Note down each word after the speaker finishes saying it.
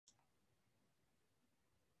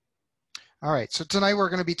All right, so tonight we're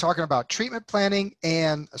going to be talking about treatment planning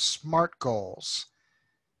and SMART goals.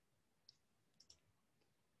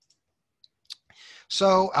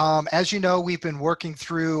 So as you know, we've been working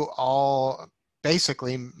through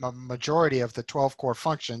basically a majority of the 12 core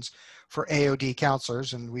functions for AOD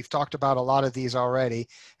counselors, and we've talked about a lot of these already.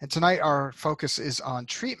 And tonight our focus is on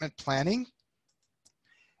treatment planning.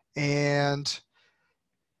 And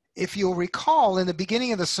if you'll recall, in the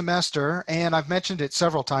beginning of the semester, and I've mentioned it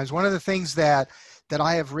several times, one of the things that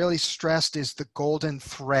I have really stressed is the golden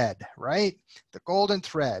thread, right? The golden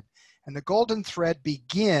thread. And the golden thread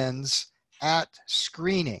begins at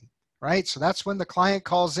screening, right? So that's when the client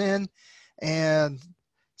calls in and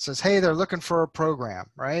says, hey, they're looking for a program,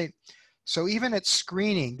 right? So even at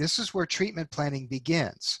screening, this is where treatment planning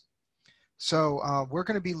begins. So we're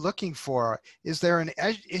going to be looking for, is there an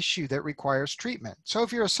issue that requires treatment? So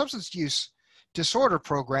if you're a substance use disorder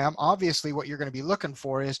program, obviously what you're going to be looking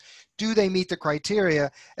for is, do they meet the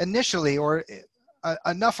criteria initially, or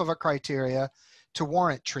enough of a criteria to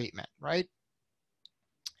warrant treatment, right?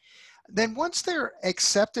 Then once they're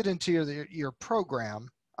accepted into your program,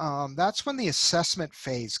 that's when the assessment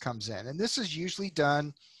phase comes in. And this is usually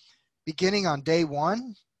done beginning on day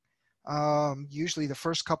one, usually the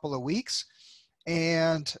first couple of weeks.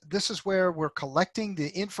 And this is where we're collecting the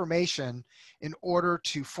information in order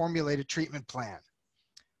to formulate a treatment plan.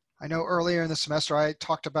 I know earlier in the semester I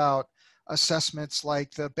talked about assessments like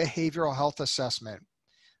the behavioral health assessment,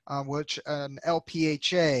 which an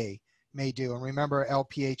LPHA may do. And remember,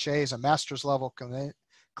 LPHA is a master's level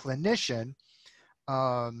clinician.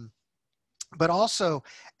 But also,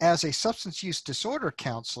 as a substance use disorder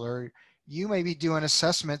counselor, you may be doing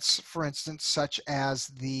assessments, for instance, such as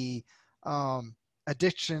the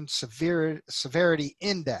Addiction Severity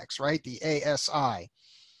Index, right? The ASI.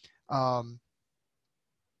 And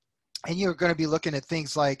you're going to be looking at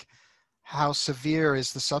things like, how severe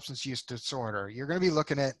is the substance use disorder? You're going to be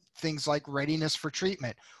looking at things like readiness for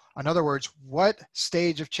treatment. In other words, what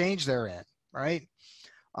stage of change they're in, right?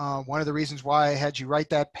 One of the reasons why I had you write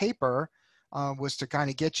that paper was to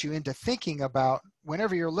kind of get you into thinking about,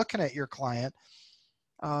 whenever you're looking at your client,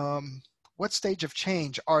 what stage of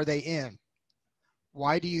change are they in?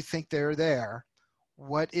 Why do you think they're there?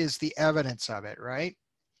 What is the evidence of it, right?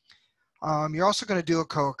 You're also going to do a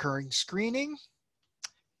co-occurring screening.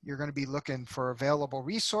 You're going to be looking for available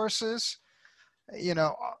resources, you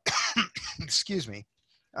know, excuse me.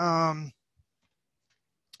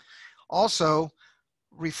 Also,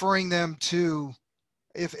 referring them to,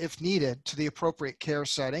 if needed, to the appropriate care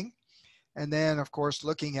setting. And then, of course,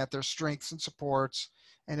 looking at their strengths and supports,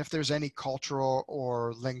 and if there's any cultural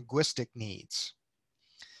or linguistic needs.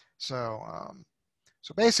 So,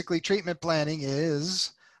 so basically, treatment planning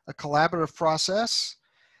is a collaborative process,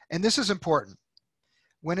 and this is important.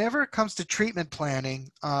 Whenever it comes to treatment planning,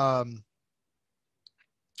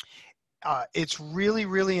 it's really,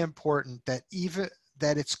 really important that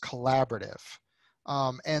it's collaborative,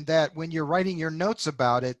 and that when you're writing your notes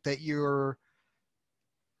about it, that you're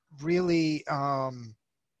really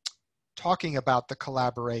talking about the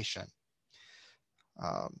collaboration.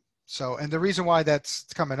 So, and the reason why that's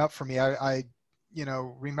coming up for me, I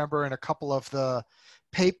remember in a couple of the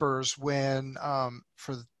papers when,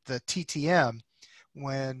 for the TTM,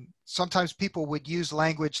 when sometimes people would use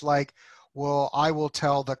language like, well, I will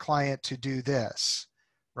tell the client to do this,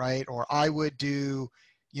 right? Or I would do,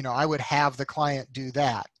 I would have the client do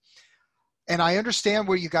that. And I understand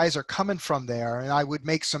where you guys are coming from there, and I would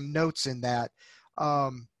make some notes in that.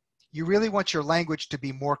 You really want your language to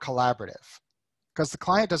be more collaborative, because the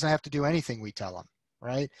client doesn't have to do anything we tell them,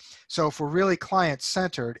 right? So if we're really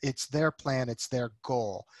client-centered, it's their plan, it's their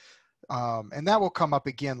goal. And that will come up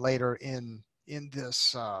again later in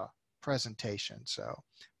this presentation. So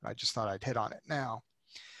I just thought I'd hit on it now.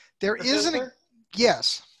 There Professor,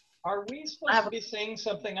 yes. Are we supposed to be seeing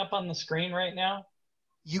something up on the screen right now?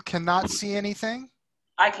 You cannot see anything?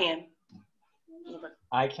 I can.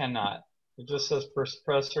 I cannot. It just says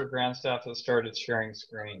Professor Grandstaff has started sharing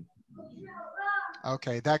screen.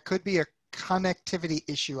 Okay, that could be a connectivity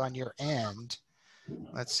issue on your end.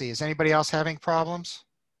 Let's see, is anybody else having problems?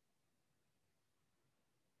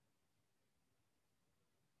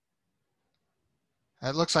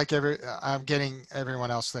 It looks like I'm getting everyone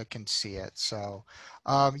else that can see it. So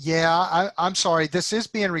yeah, I'm sorry, this is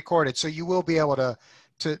being recorded, so you will be able to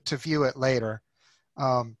view it later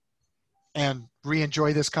and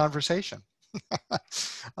re-enjoy this conversation.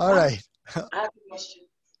 All right. I have a question.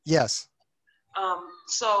 Yes.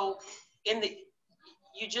 So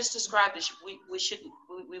you just described it.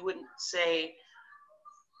 We wouldn't say,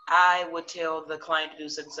 I would tell the client to do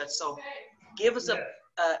such and such. So give us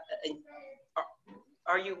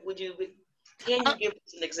Can you give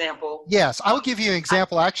us an example? Yes, I will give you an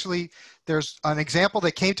example. Actually, there's an example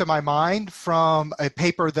that came to my mind from a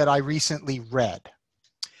paper that I recently read.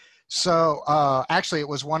 So actually, it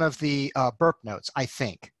was one of the burp notes, I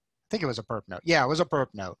think. I think it was a burp note. Yeah, it was a burp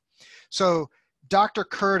note. So Dr.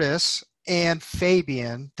 Curtis and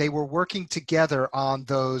Fabian, they were working together on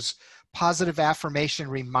those positive affirmation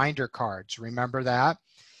reminder cards. Remember that?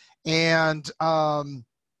 And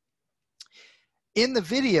in the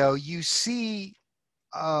video, you see,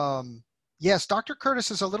 yes, Dr.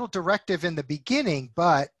 Curtis is a little directive in the beginning,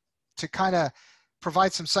 but to kind of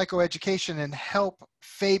provide some psychoeducation and help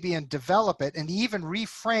Fabian develop it, and he even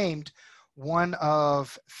reframed one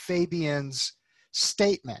of Fabian's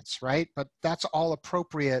statements, right? But that's all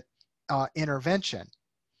appropriate intervention.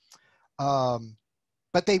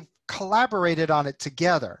 But they collaborated on it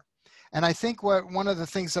together. And I think one of the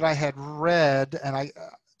things that I had read, and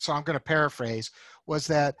so I'm going to paraphrase, was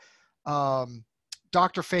that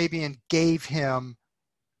Dr. Fabian gave him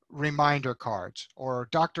reminder cards, or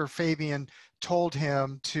Dr. Fabian told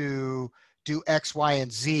him to do X, Y,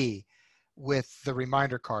 and Z with the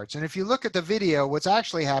reminder cards. And if you look at the video, what's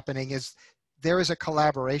actually happening is there is a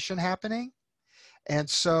collaboration happening. And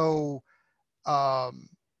so I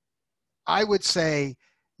would say,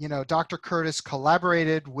 you know, Dr. Curtis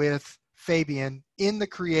collaborated with Fabian in the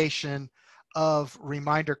creation of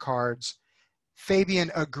reminder cards.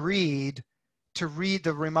 Fabian agreed to read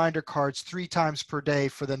the reminder cards 3 times per day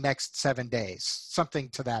for the next 7 days, something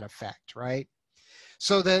to that effect, right?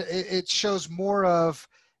 So that it shows more of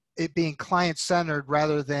it being client-centered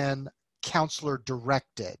rather than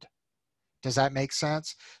counselor-directed. Does that make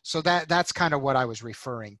sense? So that's kind of what I was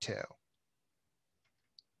referring to.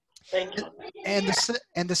 Thank you. And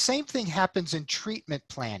the same thing happens in treatment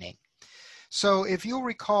planning. So if you'll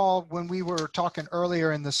recall when we were talking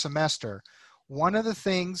earlier in the semester, one of the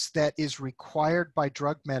things that is required by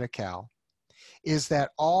Drug Medi-Cal is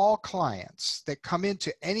that all clients that come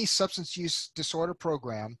into any substance use disorder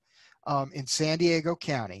program in San Diego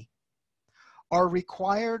County are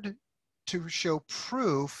required to show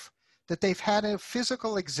proof that they've had a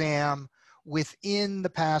physical exam within the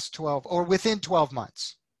past 12 or within 12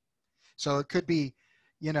 months. So it could be,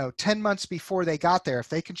 you know, 10 months before they got there. If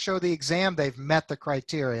they can show the exam, they've met the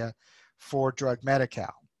criteria for Drug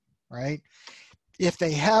Medi-Cal, right? If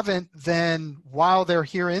they haven't, then while they're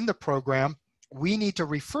here in the program, we need to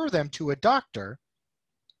refer them to a doctor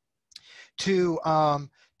to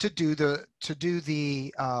do the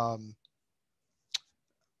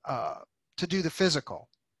physical.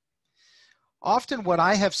 Often what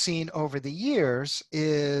I have seen over the years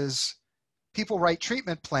is people write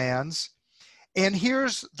treatment plans, and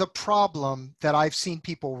here's the problem that I've seen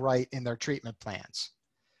people write in their treatment plans.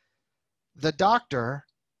 The doctor,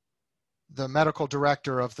 the medical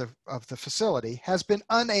director of the facility, has been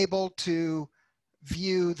unable to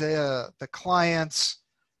view the client's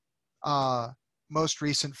most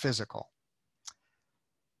recent physical.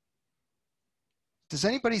 Does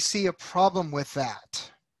anybody see a problem with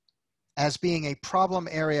that as being a problem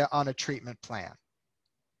area on a treatment plan?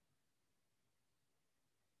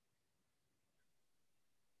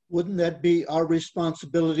 Wouldn't that be our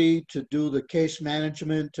responsibility to do the case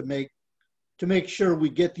management, to make sure we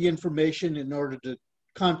get the information in order to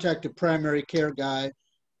contact a primary care guy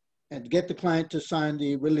and get the client to sign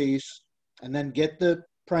the release, and then get the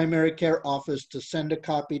primary care office to send a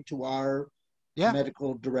copy to our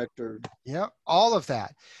medical director? Yeah, all of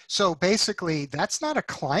that. So basically, that's not a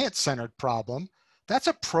client-centered problem. That's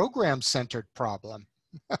a program-centered problem.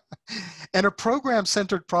 And a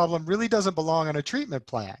program-centered problem really doesn't belong on a treatment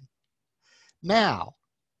plan. Now,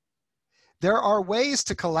 there are ways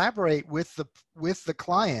to collaborate with the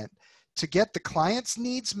client to get the client's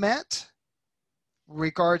needs met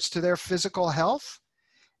regards to their physical health,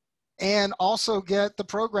 and also get the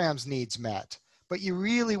program's needs met. But you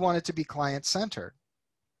really want it to be client-centered.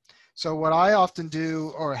 So what I often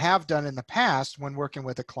do, or have done in the past when working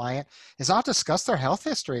with a client, is I'll discuss their health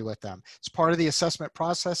history with them. It's part of the assessment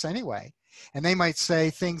process anyway. And they might say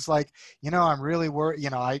things like, you know, I'm really worried,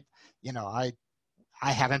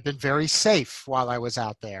 I haven't been very safe while I was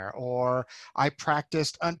out there, or I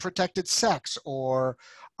practiced unprotected sex, or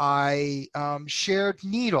I shared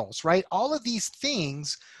needles, right? All of these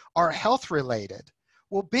things are health related.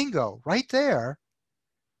 Well, bingo, right there.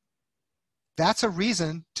 That's a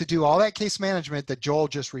reason to do all that case management that Joel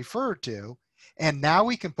just referred to. And now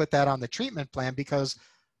we can put that on the treatment plan because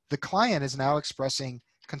the client is now expressing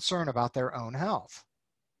concern about their own health.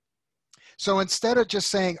 So instead of just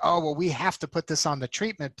saying, oh, well, we have to put this on the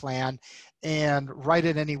treatment plan and write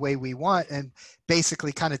it any way we want and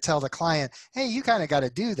basically kind of tell the client, hey, you kind of got to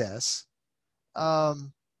do this,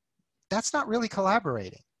 that's not really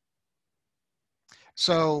collaborating.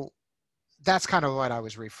 So that's kind of what I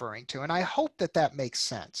was referring to. And I hope that that makes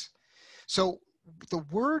sense. So the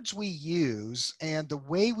words we use and the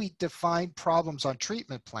way we define problems on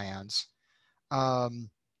treatment plans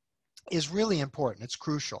is really important. It's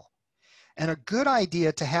crucial. And a good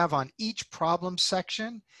idea to have on each problem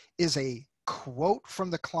section is a quote from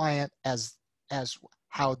the client as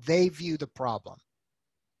how they view the problem,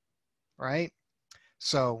 right?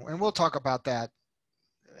 So, and we'll talk about that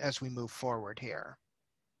as we move forward here.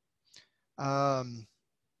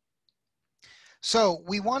 So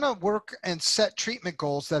we want to work and set treatment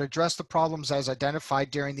goals that address the problems as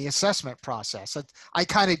identified during the assessment process. I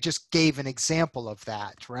kind of just gave an example of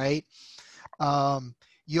that, right?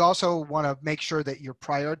 You also want to make sure that you're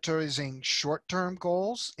prioritizing short-term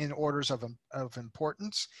goals in orders of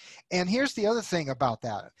importance. And here's the other thing about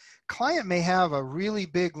that. Client may have a really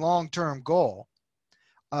big long-term goal,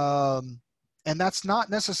 and that's not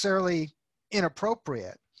necessarily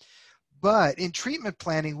inappropriate. But in treatment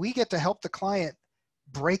planning, we get to help the client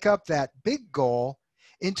break up that big goal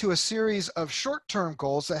into a series of short-term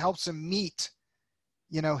goals that helps him meet,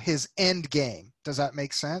 you know, his end game. Does that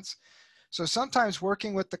make sense? So sometimes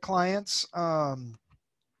working with the clients, well,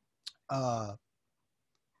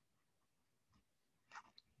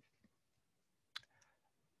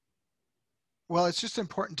 it's just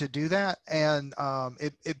important to do that, and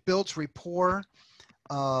it builds rapport.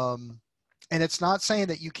 And it's not saying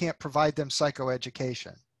that you can't provide them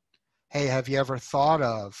psychoeducation. Hey, have you ever thought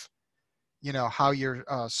of, you know, how your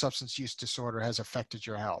substance use disorder has affected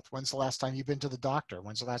your health? When's the last time you've been to the doctor?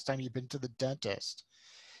 When's the last time you've been to the dentist?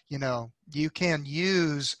 You know, you can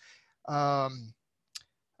use motivational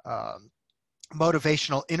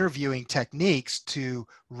interviewing techniques to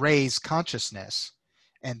raise consciousness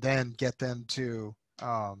and then get them to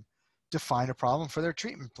define a problem for their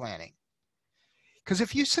treatment planning. Because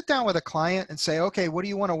if you sit down with a client and say, okay, what do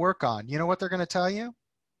you want to work on? You know what they're going to tell you?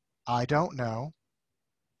 I don't know.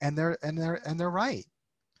 And they're right.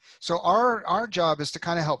 So our job is to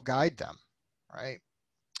kind of help guide them, right?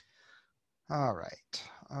 All right.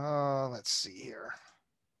 Let's see here.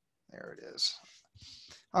 There it is.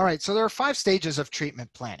 All right. So there are 5 stages of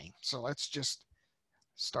treatment planning. So let's just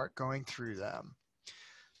start going through them.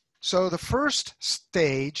 So the first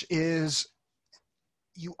stage is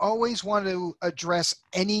you always want to address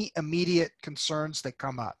any immediate concerns that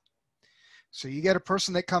come up. So you get a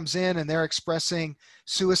person that comes in and they're expressing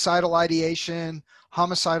suicidal ideation,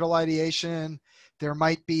 homicidal ideation. There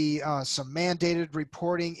might be some mandated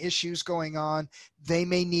reporting issues going on. They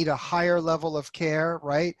may need a higher level of care,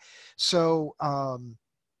 right? So,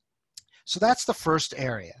 so that's the first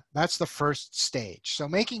area. That's the first stage. So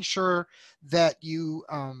making sure that you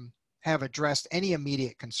have addressed any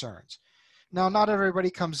immediate concerns. Now, not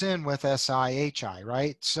everybody comes in with SIHI,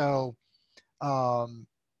 right? So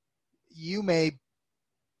you may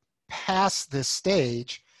pass this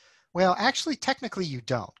stage. Well, actually, technically you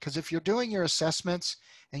don't, because if you're doing your assessments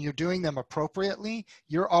and you're doing them appropriately,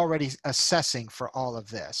 you're already assessing for all of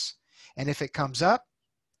this. And if it comes up,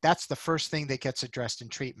 that's the first thing that gets addressed in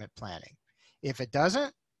treatment planning. If it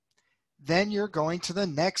doesn't, then you're going to the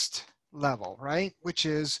next level, right? Which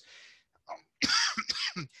is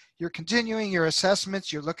you're continuing your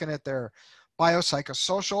assessments. You're looking at their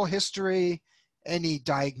biopsychosocial history, any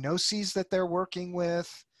diagnoses that they're working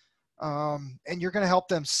with, and you're going to help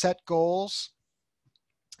them set goals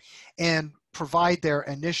and provide their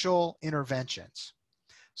initial interventions.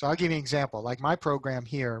 So I'll give you an example. Like my program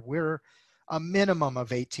here, we're a minimum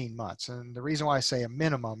of 18 months. And the reason why I say a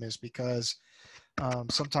minimum is because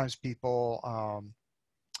sometimes people,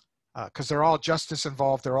 because they're all justice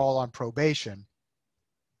involved, they're all on probation,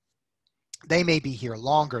 they may be here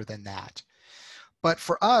longer than that. But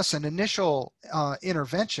for us, an initial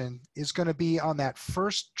intervention is going to be on that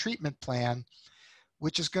first treatment plan,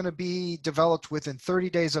 which is going to be developed within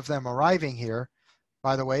 30 days of them arriving here.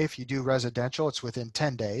 By the way, if you do residential, it's within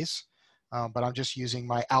 10 days. But I'm just using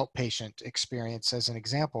my outpatient experience as an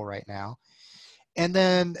example right now. And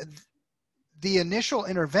then the initial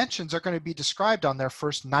interventions are going to be described on their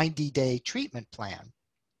first 90-day treatment plan.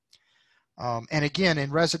 And again, in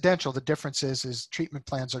residential, the difference is treatment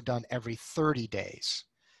plans are done every 30 days.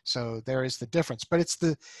 So there is the difference, but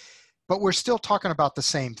we're still talking about the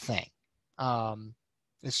same thing.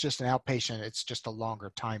 It's just an outpatient, it's just a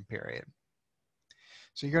longer time period.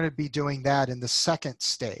 So you're going to be doing that in the second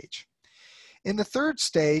stage. In the third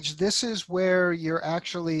stage, this is where you're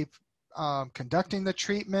actually conducting the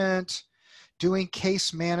treatment, doing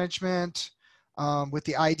case management with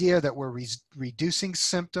the idea that we're reducing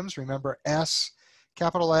symptoms. Remember,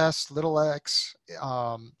 capital S, little x,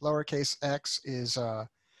 lowercase x is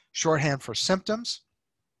shorthand for symptoms,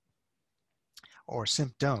 or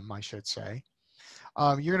symptom, I should say.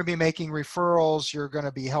 You're going to be making referrals. You're going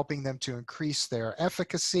to be helping them to increase their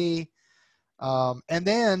efficacy. And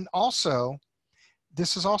then also,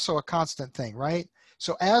 this is also a constant thing, right?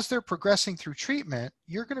 So as they're progressing through treatment,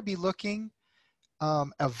 you're going to be looking,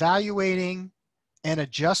 evaluating, and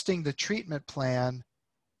adjusting the treatment plan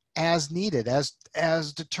as needed,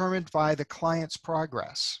 as determined by the client's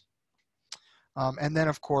progress. And then,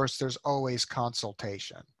 of course, there's always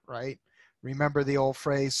consultation, right? Remember the old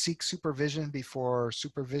phrase, seek supervision before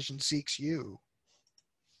supervision seeks you.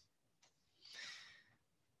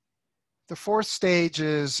 The fourth stage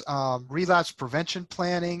is relapse prevention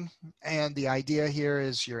planning. And the idea here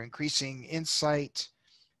is you're increasing insight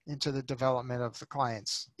into the development of the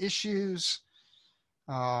client's issues,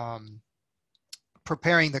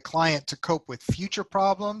 preparing the client to cope with future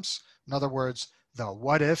problems. In other words, the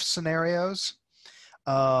what if scenarios.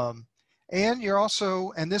 And you're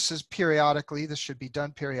also, and this is periodically, this should be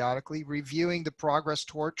done periodically, reviewing the progress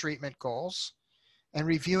toward treatment goals and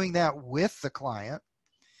reviewing that with the client.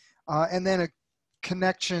 And then a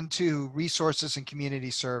connection to resources and community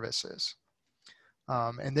services.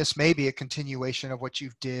 And this may be a continuation of what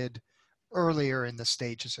you did earlier in the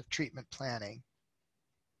stages of treatment planning.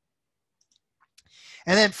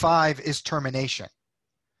 And then 5 is termination,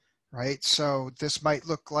 right? So this might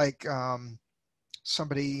look like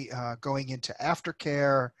somebody going into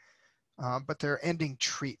aftercare, but they're ending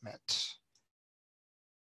treatment.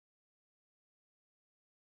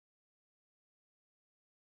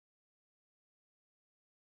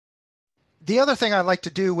 The other thing I like to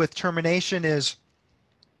do with termination is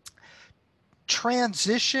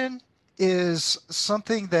transition is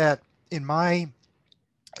something that, in my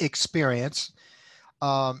experience,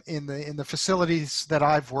 in the facilities that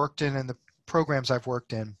I've worked in and the programs I've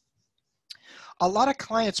worked in, a lot of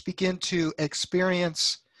clients begin to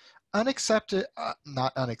experience unexpected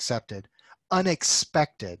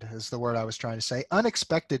is the word I was trying to say,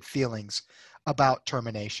 unexpected feelings about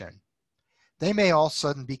termination. They may all of a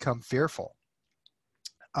sudden become fearful.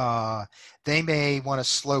 They may want to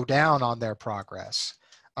slow down on their progress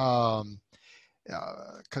because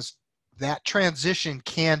that transition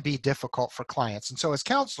can be difficult for clients. And so as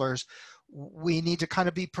counselors, we need to kind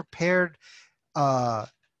of be prepared to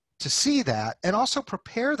see that and also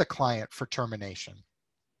prepare the client for termination.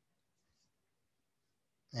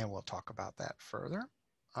 And we'll talk about that further.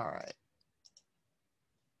 All right.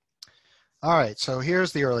 All right, so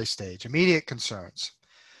here's the early stage, immediate concerns.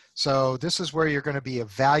 So this is where you're going to be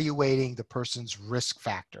evaluating the person's risk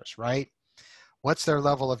factors, right? What's their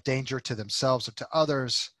level of danger to themselves or to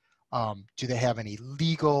others? Do they have any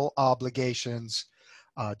legal obligations?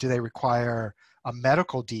 Do they require a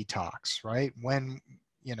medical detox, right? When,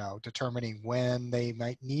 determining when they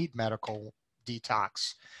might need medical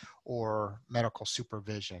detox or medical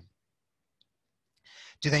supervision.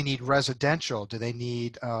 Do they need residential? Do they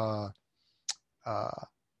need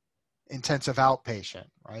intensive outpatient,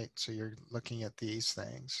 right? So you're looking at these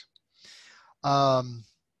things.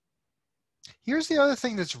 Here's the other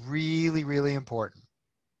thing that's really, really important.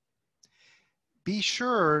 Be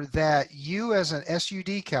sure that you as an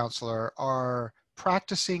SUD counselor are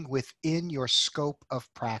practicing within your scope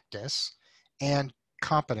of practice and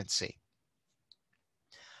competency.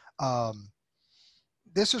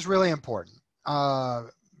 This is really important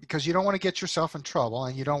because you don't want to get yourself in trouble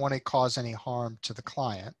and you don't want to cause any harm to the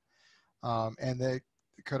client. And that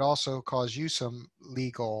could also cause you some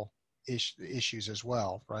legal issues as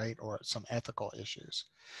well, right? Or some ethical issues.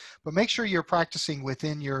 But make sure you're practicing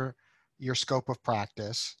within your scope of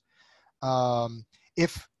practice.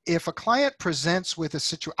 If a client presents with a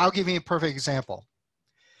situation, I'll give you a perfect example.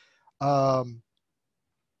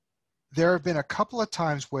 There have been a couple of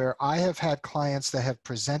times where I have had clients that have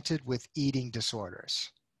presented with eating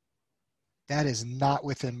disorders. That is not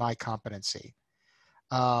within my competency.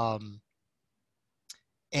 And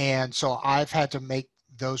so I've had to make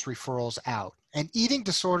those referrals out. And eating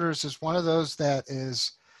disorders is one of those that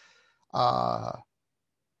is, that's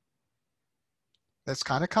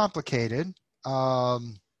kind of complicated.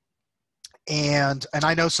 And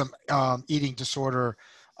I know some eating disorder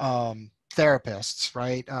therapists,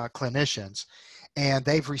 right? Clinicians, and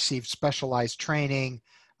they've received specialized training.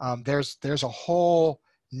 There's a whole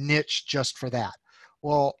niche just for that.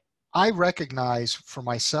 Well, I recognize for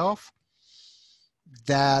myself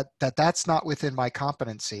that that's not within my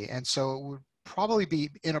competency. And so it would probably be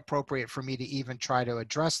inappropriate for me to even try to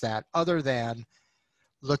address that, other than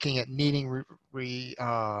looking at needing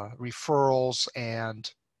referrals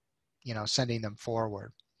and, you know, sending them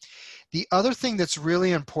forward. The other thing that's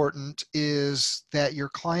really important is that your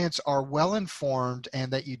clients are well informed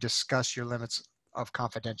and that you discuss your limits of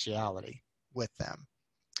confidentiality with them.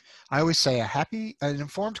 I always say an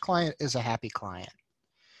informed client is a happy client.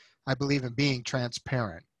 I believe in being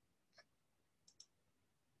transparent.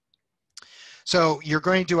 So you're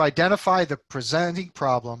going to identify the presenting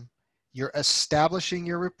problem, you're establishing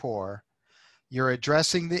your rapport, you're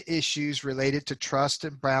addressing the issues related to trust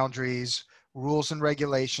and boundaries, rules and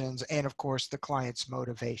regulations, and of course the client's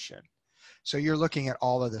motivation. So you're looking at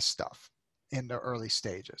all of this stuff in the early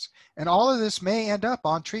stages. And all of this may end up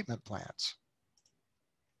on treatment plans.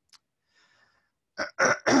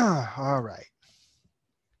 All right.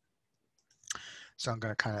 So I'm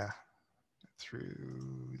going to kind of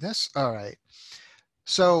through this. All right.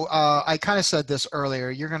 So I kind of said this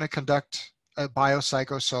earlier. You're going to conduct a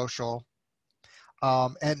biopsychosocial.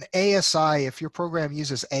 And ASI, if your program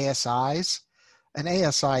uses ASIs, an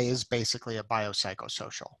ASI is basically a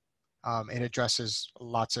biopsychosocial. It addresses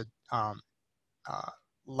lots of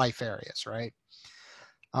life areas, right?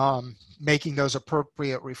 Making those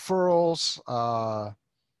appropriate referrals.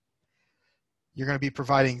 You're going to be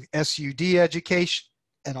providing SUD education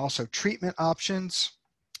and also treatment options.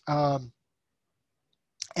 And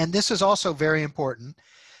this is also very important,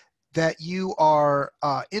 that you are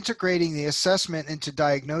integrating the assessment into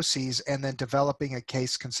diagnoses and then developing a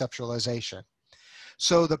case conceptualization.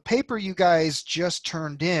 So the paper you guys just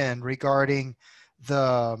turned in regarding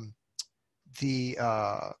the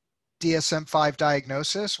DSM-5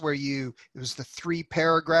 diagnosis, where it was the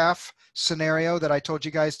 3-paragraph scenario that I told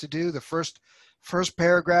you guys to do. The first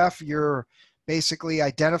paragraph, you're basically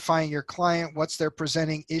identifying your client, what's their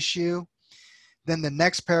presenting issue. Then the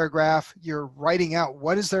next paragraph, you're writing out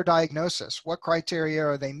what is their diagnosis, what criteria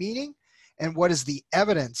are they meeting, and what is the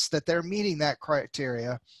evidence that they're meeting that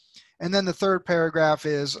criteria. And then the third paragraph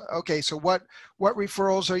is, okay, so what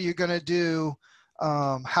referrals are you going to do?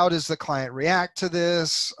 How does the client react to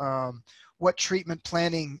this? What treatment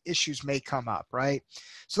planning issues may come up, right?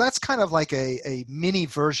 So that's kind of like a mini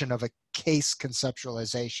version of a case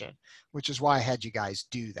conceptualization, which is why I had you guys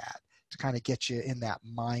do that, to kind of get you in that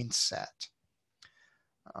mindset.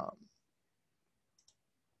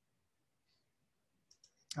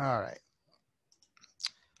 All right.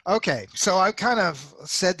 Okay, so I kind of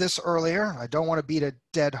said this earlier. I don't want to beat a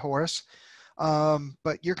dead horse,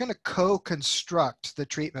 but you're going to co-construct the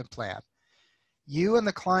treatment plan. You and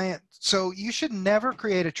the client, so you should never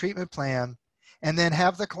create a treatment plan and then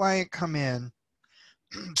have the client come in,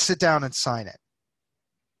 sit down and sign it.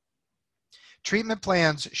 Treatment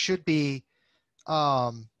plans should be,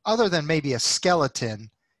 other than maybe a skeleton,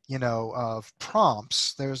 you know, of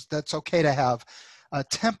prompts, that's okay to have a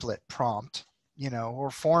template prompt, you know, or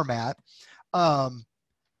format. But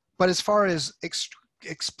as far as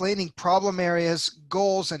explaining problem areas,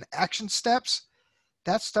 goals, and action steps,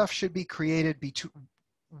 that stuff should be created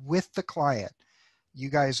with the client. You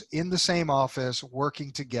guys in the same office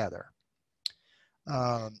working together.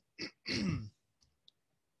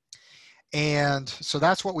 And so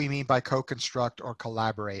that's what we mean by co-construct or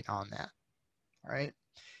collaborate on that, all right?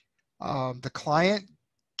 The client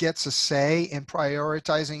gets a say in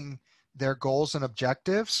prioritizing their goals and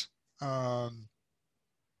objectives. Now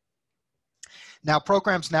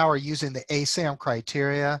programs now are using the ASAM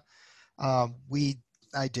criteria.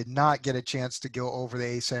 I did not get a chance to go over the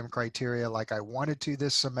ASAM criteria like I wanted to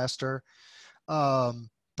this semester,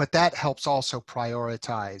 but that helps also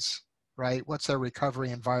prioritize, right? What's their recovery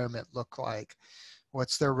environment look like?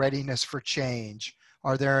 What's their readiness for change?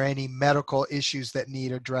 Are there any medical issues that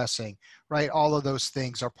need addressing, right? All of those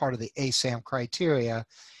things are part of the ASAM criteria,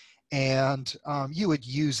 and you would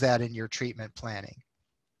use that in your treatment planning.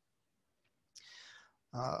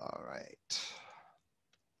 All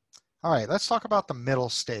right, let's talk about the middle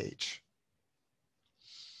stage.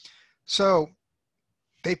 So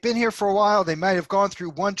they've been here for a while. They might have gone through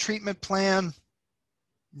one treatment plan.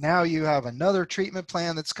 Now you have another treatment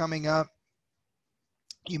plan that's coming up.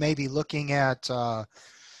 You may be looking at, you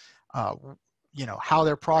know, how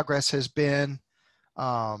their progress has been.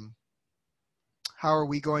 How are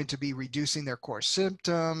we going to be reducing their core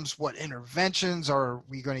symptoms? What interventions are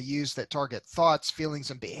we going to use that target thoughts,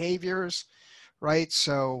 feelings, and behaviors, right?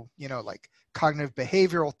 So, you know, like cognitive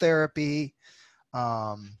behavioral therapy,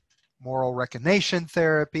 moral recognition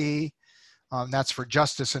therapy, that's for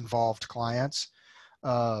justice-involved clients.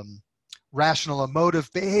 Rational emotive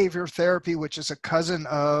behavior therapy, which is a cousin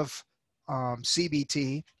of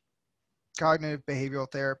CBT. cognitive behavioral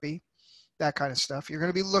therapy, that kind of stuff. You're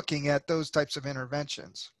going to be looking at those types of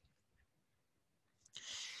interventions.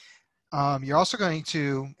 You're also going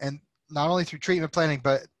to, and not only through treatment planning,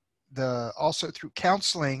 but also through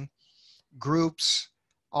counseling groups,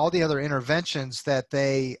 all the other interventions that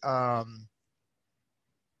they're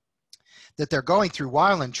going through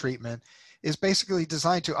while in treatment, is basically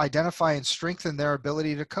designed to identify and strengthen their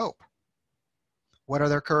ability to cope. What are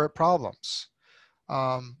their current problems?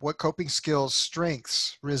 What coping skills,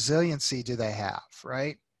 strengths, resiliency do they have,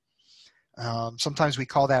 right? Sometimes we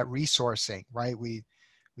call that resourcing, right? We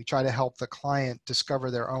try to help the client discover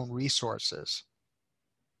their own resources.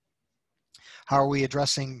 How are we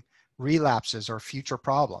addressing relapses or future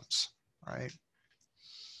problems, right?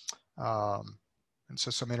 And so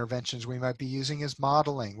some interventions we might be using is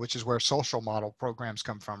modeling, which is where social model programs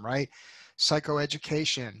come from, right?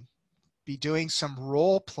 Psychoeducation, be doing some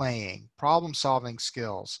role playing, problem solving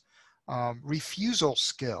skills, refusal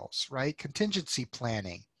skills, right? Contingency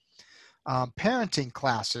planning, parenting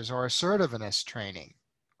classes or assertiveness training.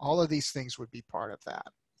 All of these things would be part of that.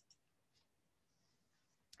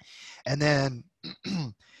 And then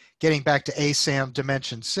getting back to ASAM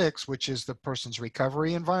Dimension 6, which is the person's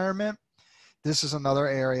recovery environment. This is another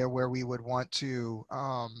area where we would want to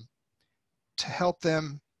help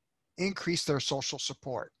them increase their social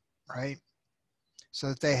support, right? So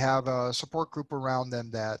that they have a support group around them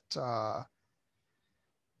that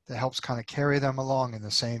helps kind of carry them along in the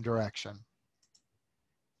same direction.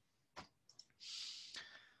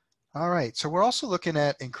 All right, so we're also looking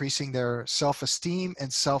at increasing their self-esteem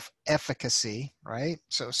and self-efficacy, right?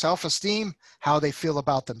 So self-esteem, how they feel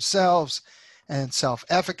about themselves, and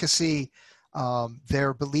self-efficacy,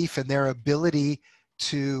 their belief in their ability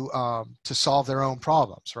to solve their own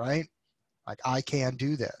problems, right? Like, I can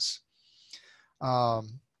do this.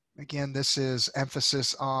 Again, this is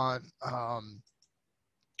emphasis on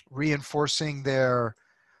reinforcing their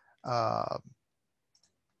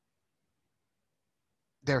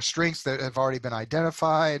strengths that have already been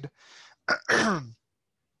identified,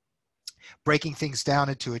 breaking things down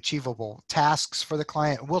into achievable tasks for the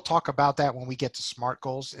client. We'll talk about that when we get to SMART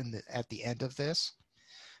goals at the end of this.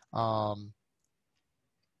 And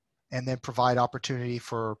then provide opportunity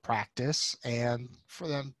for practice and for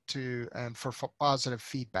them to, and for positive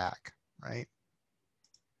feedback, right?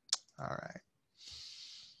 All right.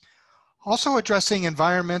 Also addressing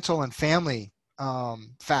environmental and family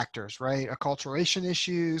factors, right? Acculturation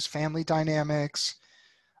issues, family dynamics.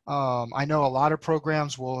 I know a lot of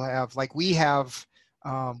programs will have, like we have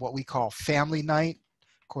what we call family night.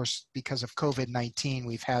 Of course, because of COVID-19,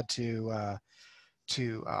 we've had to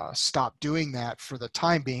stop doing that for the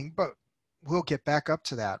time being, but we'll get back up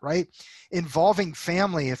to that, right? Involving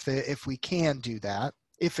family if we can do that,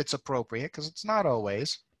 if it's appropriate, because it's not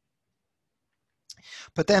always.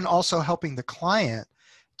 But then also helping the client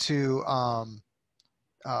to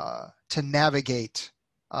navigate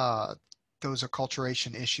those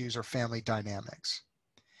acculturation issues or family dynamics.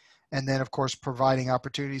 And then, of course, providing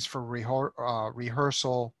opportunities for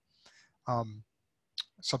rehearsal,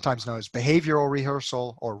 sometimes known as behavioral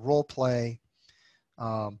rehearsal or role play,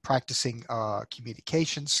 practicing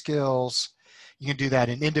communication skills. You can do that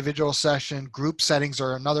in individual session. Group settings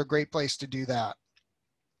are another great place to do that.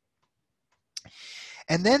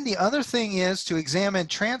 And then the other thing is to examine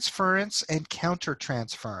transference and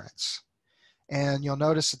countertransference. And you'll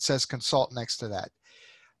notice it says consult next to that.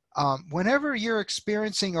 Whenever you're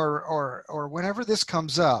experiencing or whenever this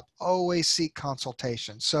comes up, always seek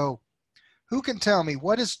consultation. So who can tell me,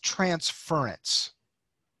 what is transference?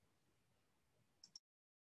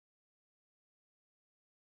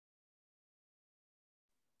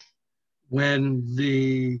 When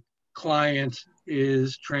the client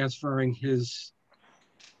is transferring his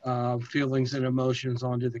feelings and emotions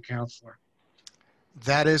onto the counselor.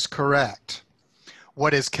 That is correct.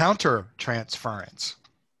 What is countertransference?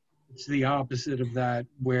 It's the opposite of that,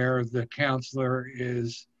 where the counselor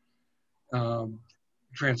is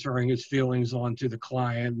transferring his feelings onto the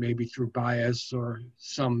client, maybe through bias or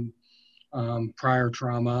some prior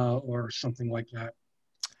trauma or something like that.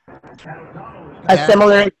 A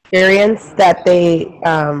similar experience that they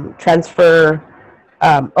transfer,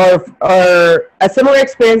 or a similar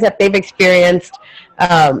experience that they've experienced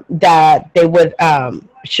that they would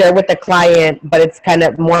share with the client, but it's kind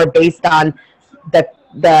of more based on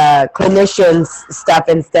the clinician's stuff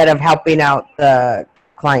instead of helping out the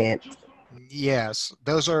client. Yes,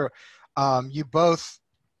 those are, you both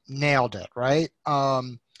nailed it, right?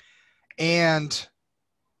 And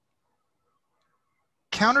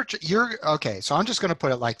okay, so I'm just going to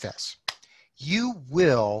put it like this. You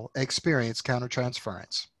will experience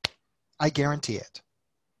countertransference. I guarantee it.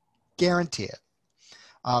 Guarantee it.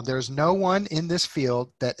 There's no one in this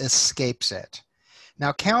field that escapes it.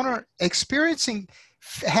 Now,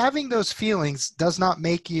 having those feelings does not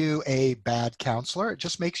make you a bad counselor. It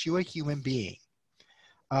just makes you a human being.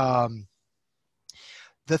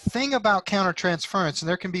 The thing about countertransference, and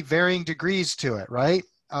there can be varying degrees to it, right?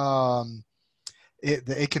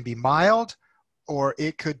 It can be mild, or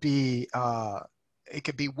it could be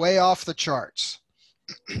way off the charts.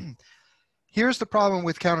 Here's the problem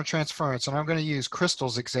with countertransference, and I'm going to use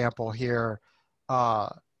Crystal's example here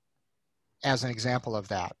as an example of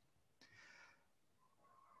that.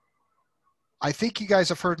 I think you guys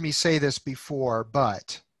have heard me say this before,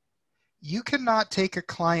 but you cannot take a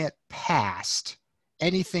client past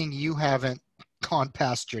anything you haven't gone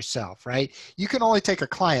past yourself, right? You can only take a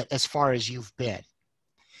client as far as you've been.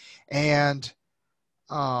 And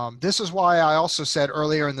this is why I also said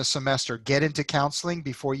earlier in the semester, get into counseling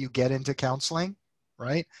before you get into counseling,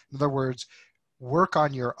 right? In other words, work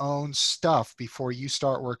on your own stuff before you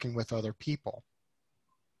start working with other people.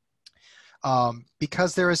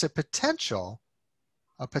 Because there is a potential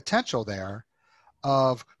there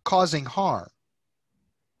of causing harm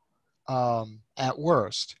at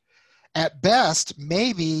worst. At best,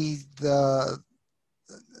 maybe the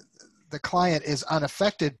client is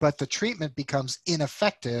unaffected, but the treatment becomes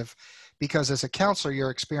ineffective because as a counselor, you're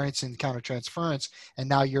experiencing countertransference and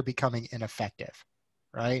now you're becoming ineffective,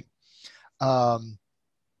 right? I'll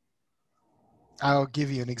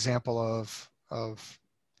give you an example of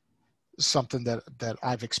something that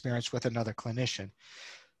I've experienced with another clinician.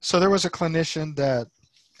 So there was a clinician that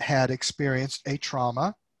had experienced a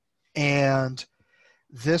trauma, and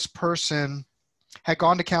this person had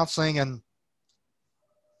gone to counseling and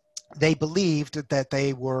they believed that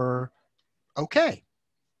they were okay.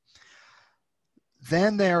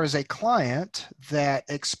 Then there is a client that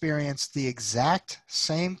experienced the exact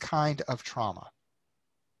same kind of trauma.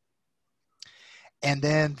 And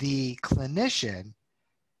then the clinician,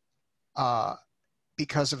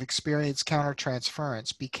 because of experienced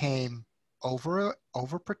countertransference, became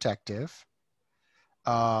overprotective,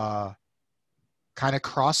 kind of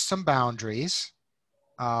crossed some boundaries,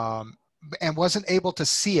 and wasn't able to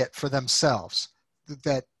see it for themselves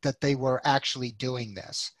that they were actually doing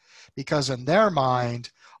this. Because in their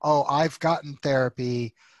mind, oh, I've gotten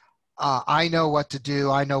therapy, I know what to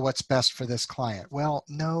do, I know what's best for this client. Well,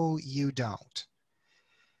 no, you don't.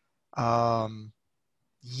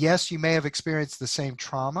 Yes, you may have experienced the same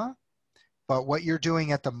trauma, but what you're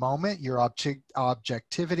doing at the moment, your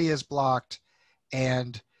objectivity is blocked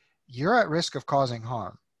and you're at risk of causing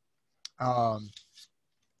harm.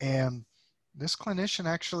 And this clinician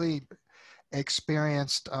actually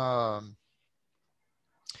experienced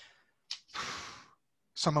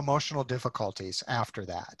some emotional difficulties after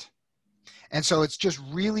that. And so it's just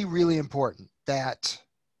really, really important that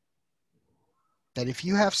if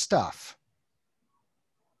you have stuff,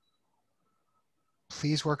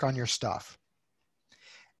 please work on your stuff.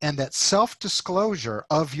 And that self-disclosure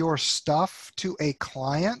of your stuff to a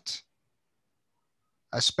client,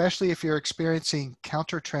 especially if you're experiencing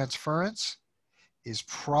countertransference, is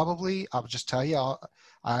probably, I'll just tell you,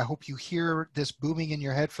 I hope you hear this booming in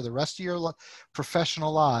your head for the rest of your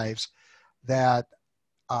professional lives, that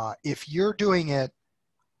if you're doing it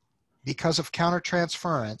because of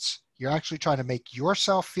countertransference, you're actually trying to make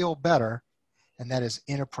yourself feel better, and that is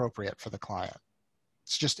inappropriate for the client.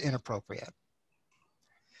 It's just inappropriate.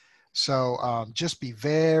 So just be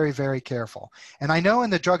very, very careful. And I know in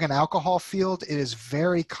the drug and alcohol field, it is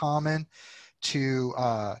very common to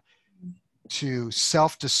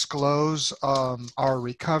self-disclose our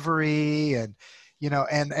recovery, and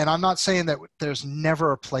and I'm not saying that there's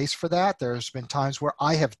never a place for that. There's been times where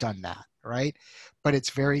I have done that, right? But it's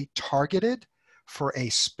very targeted for a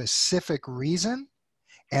specific reason,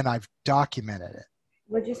 and I've documented it.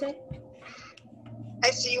 What'd you say? I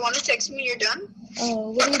see. You want to text me? You're done?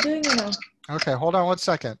 Oh, what are you doing right now? Okay, hold on one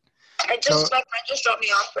second. My friend just dropped me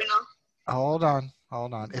off right now. Hold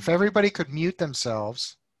on. If everybody could mute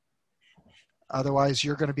themselves, otherwise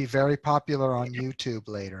you're going to be very popular on YouTube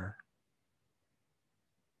later.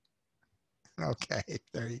 Okay,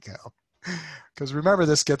 there you go. Because remember,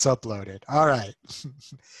 this gets uploaded. All right.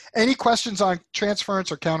 Any questions on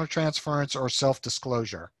transference or countertransference or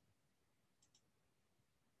self-disclosure?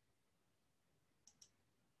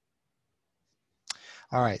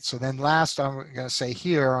 All right, so then last I'm going to say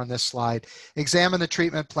here on this slide, examine the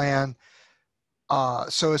treatment plan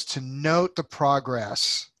so as to note the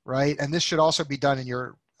progress, right? And this should also be done in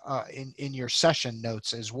your session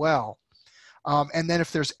notes as well. And then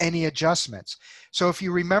if there's any adjustments. So if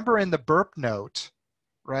you remember in the burp note,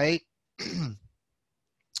 right,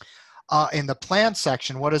 in the plan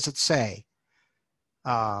section, what does it say?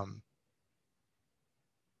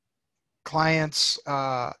 Clients,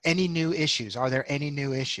 any new issues? Are there any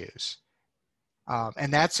new issues?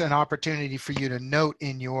 And that's an opportunity for you to note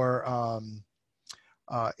in your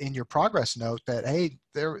progress note that, hey,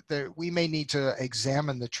 we may need to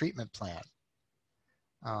examine the treatment plan.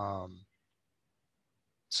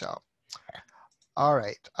 So, all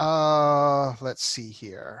right, let's see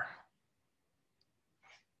here.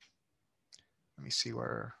 Let me see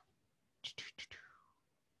where.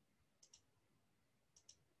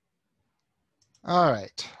 All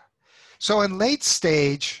right. So in late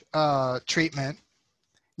stage treatment,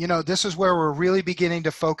 you know, this is where we're really beginning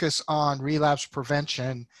to focus on relapse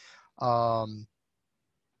prevention, how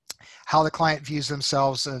the client views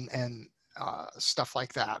themselves and stuff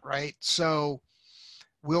like that, right? So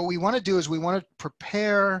what we want to do is we want to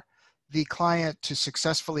prepare the client to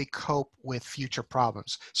successfully cope with future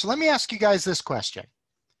problems. So let me ask you guys this question,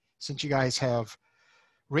 since you guys have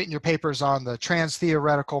written your papers on the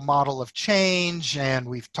trans-theoretical model of change, and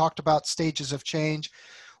we've talked about stages of change.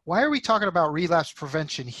 Why are we talking about relapse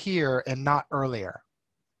prevention here and not earlier?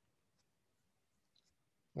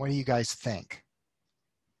 What do you guys think?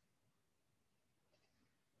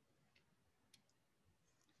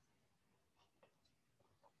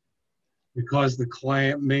 Because the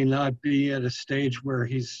client may not be at a stage where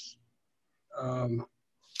he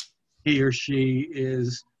or she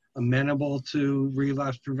is amenable to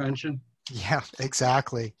relapse prevention. Yeah,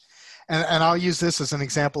 exactly. And I'll use this as an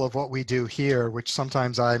example of what we do here, which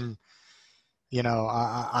sometimes I'm, you know,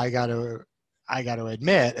 I got to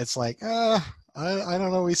admit, it's like, I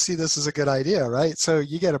don't know, we see this as a good idea, right? So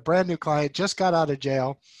you get a brand new client, just got out of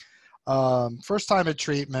jail, first time in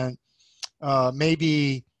treatment,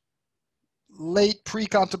 maybe late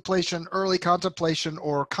pre-contemplation, early contemplation,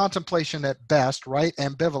 or contemplation at best, right?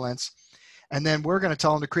 Ambivalence. And then we're going to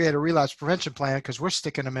tell them to create a relapse prevention plan because we're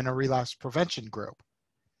sticking them in a relapse prevention group.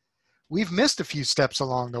 We've missed a few steps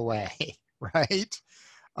along the way, right?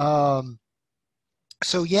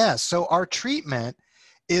 So yeah, so our treatment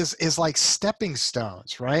is like stepping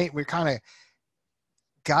stones, right? We're kind of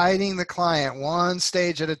guiding the client one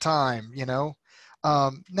stage at a time, you know?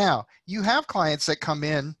 Now, you have clients that come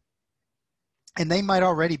in and they might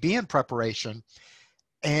already be in preparation,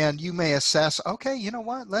 and you may assess, okay, you know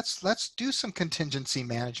what, let's do some contingency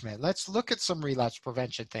management. Let's look at some relapse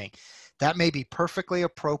prevention thing. That may be perfectly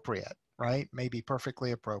appropriate, right? May be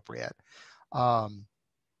perfectly appropriate.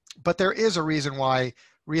 But there is a reason why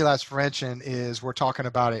relapse prevention is, we're talking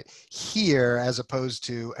about it here as opposed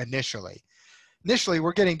to initially. Initially,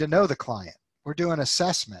 we're getting to know the client. We're doing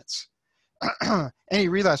assessments. Any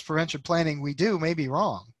relapse prevention planning we do may be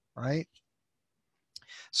wrong, right?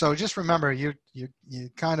 So just remember, you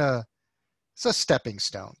kind of, it's a stepping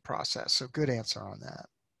stone process. So good answer on that.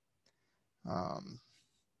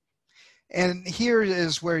 And here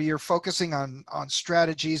is where you're focusing on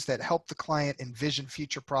strategies that help the client envision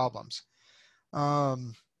future problems. I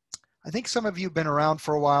think some of you have been around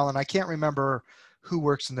for a while, and I can't remember who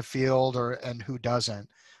works in the field and who doesn't.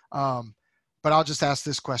 But I'll just ask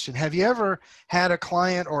this question. Have you ever had a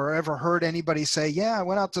client or ever heard anybody say, yeah, I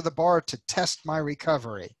went out to the bar to test my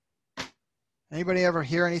recovery? Anybody ever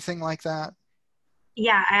hear anything like that?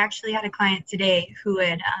 Yeah, I actually had a client today who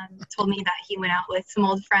had told me that he went out with some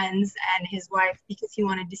old friends and his wife because he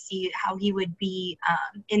wanted to see how he would be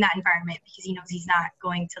in that environment, because he knows he's not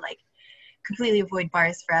going to like completely avoid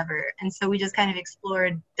bars forever. And so we just kind of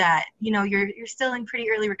explored that, you know, you're still in pretty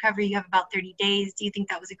early recovery. You have about 30 days. Do you think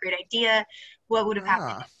that was a great idea? What would have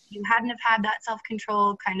happened if you hadn't have had that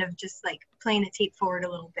self-control, kind of just like playing the tape forward a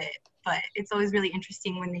little bit. But it's always really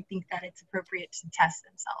interesting when they think that it's appropriate to test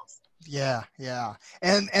themselves. Yeah, yeah.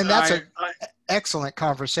 And that's an excellent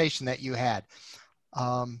conversation that you had.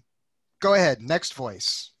 Go ahead, next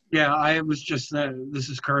voice. Yeah, I was just, this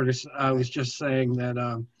is Curtis. I was just saying that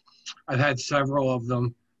I've had several of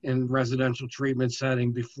them in residential treatment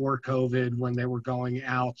setting before COVID when they were going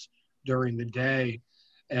out during the day.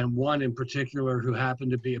 And one in particular who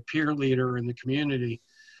happened to be a peer leader in the community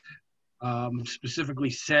specifically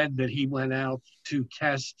said that he went out to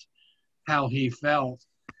test how he felt.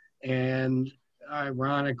 And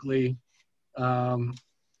ironically,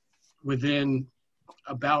 within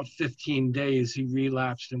about 15 days, he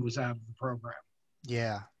relapsed and was out of the program.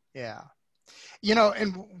 Yeah, yeah. You know,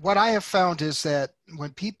 and what I have found is that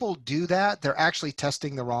when people do that, they're actually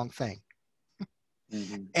testing the wrong thing.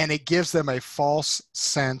 Mm-hmm. And it gives them a false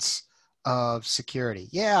sense of security.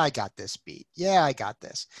 Yeah, I got this beat. Yeah, I got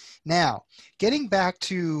this. Now, getting back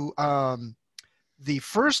to the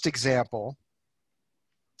first example,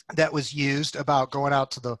 that was used about going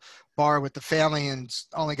out to the bar with the family and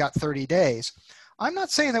only got 30 days. I'm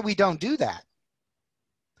not saying that we don't do that.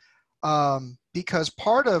 Because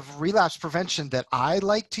part of relapse prevention that I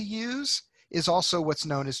like to use is also what's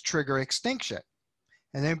known as trigger extinction.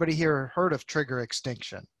 And anybody here heard of trigger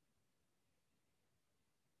extinction?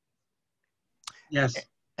 Yes.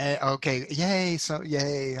 Okay, yay, so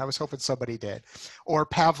yay, I was hoping somebody did. Or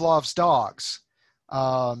Pavlov's dogs.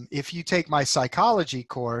 If you take my psychology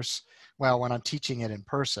course, well, when I'm teaching it in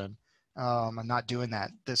person, I'm not doing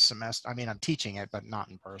that this semester. I mean, I'm teaching it, but not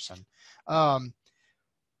in person.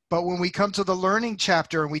 But when we come to the learning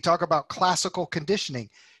chapter and we talk about classical conditioning,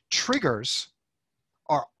 triggers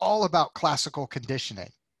are all about classical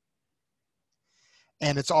conditioning.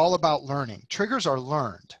 And it's all about learning. Triggers are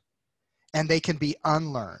learned and they can be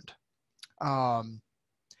unlearned.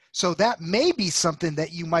 So that may be something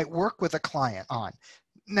that you might work with a client on.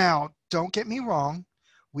 Now, don't get me wrong.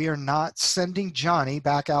 We are not sending Johnny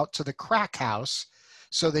back out to the crack house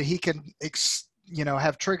so that he can,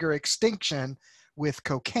 have trigger extinction with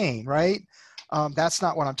cocaine, right? That's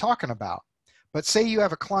not what I'm talking about. But say you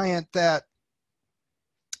have a client that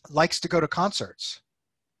likes to go to concerts,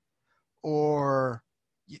 or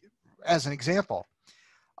as an example,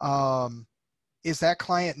 is that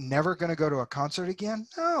client never going to go to a concert again?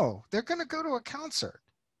 No, they're going to go to a concert.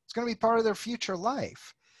 It's going to be part of their future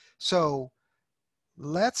life. So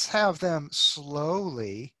let's have them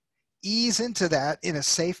slowly ease into that in a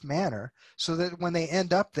safe manner so that when they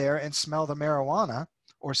end up there and smell the marijuana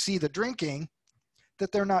or see the drinking,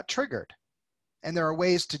 that they're not triggered. And there are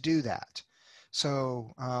ways to do that.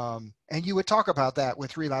 So, and you would talk about that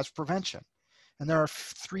with relapse prevention. And there are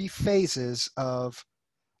 3 phases of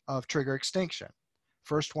trigger extinction.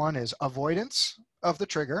 First one is avoidance of the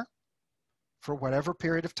trigger for whatever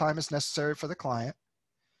period of time is necessary for the client.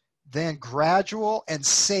 Then gradual and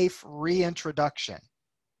safe reintroduction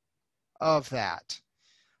of that.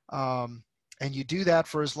 And you do that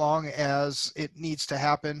for as long as it needs to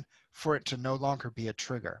happen for it to no longer be a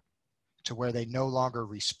trigger, to where they no longer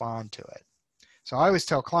respond to it. So I always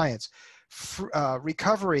tell clients,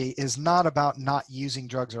 recovery is not about not using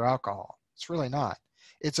drugs or alcohol. It's really not.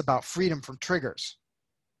 It's about freedom from triggers.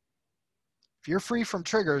 If you're free from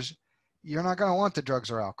triggers, you're not going to want the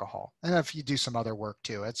drugs or alcohol. And if you do some other work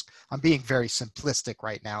too, I'm being very simplistic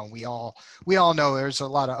right now. And we all know there's a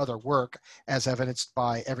lot of other work as evidenced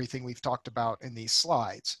by everything we've talked about in these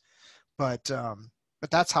slides. But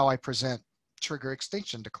that's how I present trigger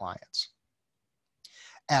extinction to clients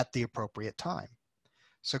at the appropriate time.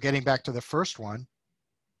 So getting back to the first one,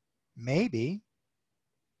 maybe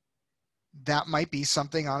that might be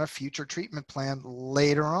something on a future treatment plan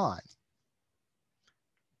later on.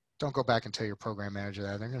 Don't go back and tell your program manager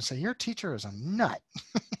that. They're going to say, your teacher is a nut.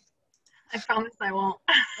 I promise I won't.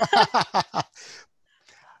 But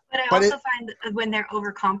I also find that when they're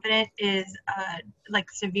overconfident is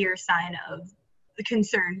like severe sign of the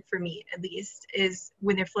concern for me, at least, is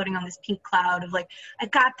when they're floating on this pink cloud of like, I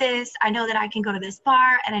got this. I know that I can go to this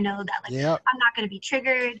bar, and I know that like I'm not going to be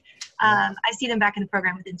triggered. I see them back in the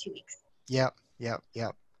program within 2 weeks. Yep.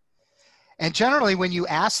 And generally, when you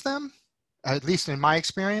ask them, at least in my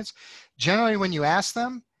experience, generally when you ask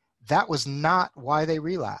them, that was not why they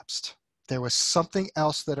relapsed. There was something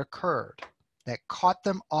else that occurred that caught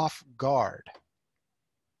them off guard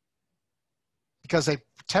because they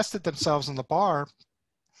tested themselves in the bar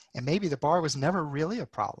and maybe the bar was never really a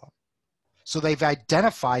problem. So they've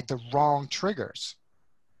identified the wrong triggers.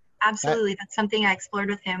 Absolutely. That's something I explored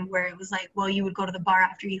with him where it was like, well, you would go to the bar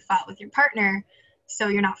after you fought with your partner. So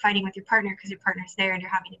you're not fighting with your partner because your partner's there and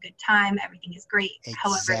you're having a good time. Everything is great.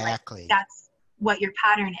 Exactly. However, like, that's what your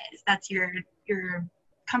pattern is. That's your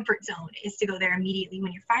comfort zone, is to go there immediately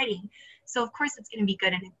when you're fighting. So of course it's going to be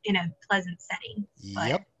good in a pleasant setting.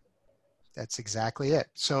 Yep. That's exactly it.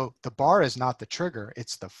 So the bar is not the trigger,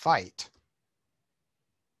 it's the fight.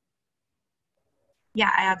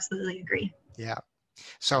 Yeah, I absolutely agree. Yeah.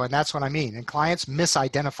 So, and that's what I mean. And clients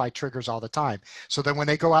misidentify triggers all the time. So then when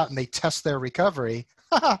they go out and they test their recovery,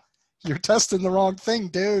 you're testing the wrong thing,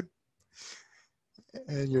 dude.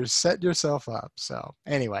 And you're setting yourself up. So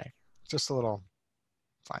anyway, just a little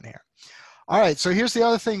fun here. All right. So here's the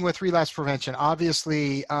other thing with relapse prevention.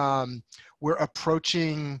 Obviously, we're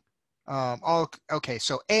approaching, okay.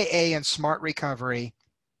 So AA and Smart Recovery,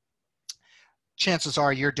 chances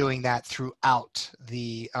are you're doing that throughout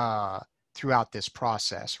this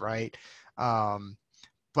process, right?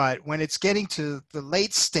 But when it's getting to the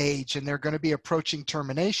late stage and they're going to be approaching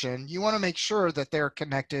termination, you want to make sure that they're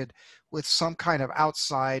connected with some kind of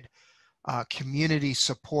outside community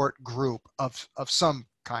support group of some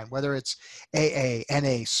kind, whether it's AA,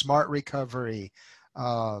 NA, Smart Recovery,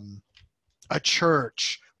 a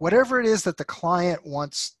church, whatever it is that the client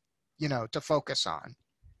wants, to focus on.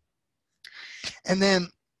 And then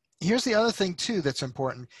here's the other thing too that's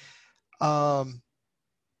important.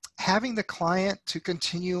 Having the client to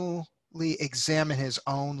continually examine his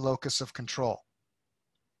own locus of control.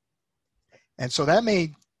 And so that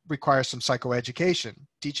may require some psychoeducation,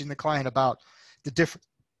 teaching the client about the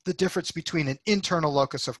difference between an internal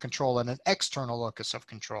locus of control and an external locus of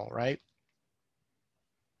control, right?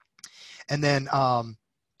 And then,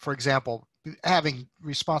 for example, having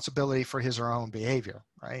responsibility for his or her own behavior,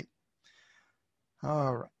 right?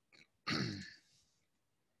 All right.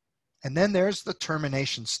 And then there's the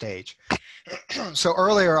termination stage. So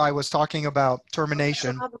earlier I was talking about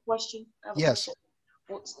termination. I have a question. Yes.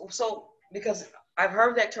 So, because I've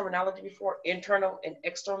heard that terminology before, internal and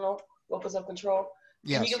external locus of control.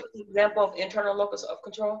 Can you give us an example of internal locus of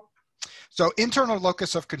control? So internal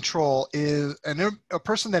locus of control is a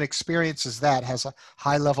person that experiences that has a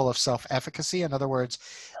high level of self-efficacy. In other words,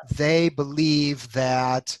 they believe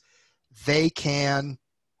that they can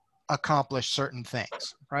accomplish certain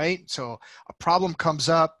things, right? So a problem comes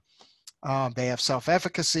up, they have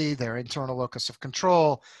self-efficacy, their internal locus of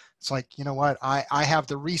control. It's like, you know what, I have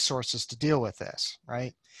the resources to deal with this,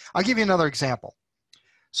 right? I'll give you another example.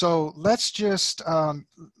 So let's just,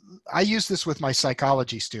 I use this with my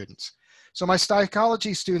psychology students. So my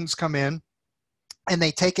psychology students come in and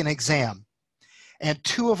they take an exam and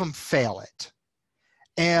 2 of them fail it.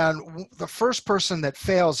 And the first person that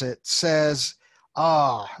fails it says,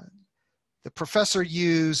 the professor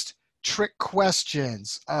used trick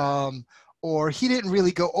questions, or he didn't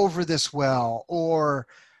really go over this well, or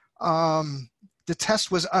the test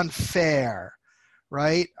was unfair,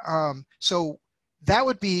 right? So that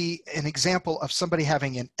would be an example of somebody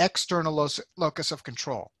having an external locus of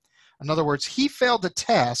control. In other words, he failed the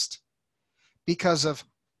test because of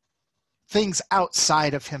things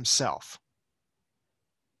outside of himself.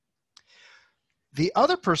 The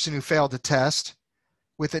other person who failed the test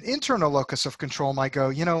with an internal locus of control might go,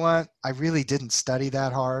 you know what, I really didn't study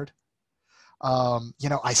that hard.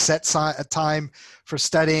 I set a time for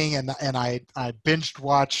studying and I binged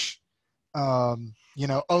watch,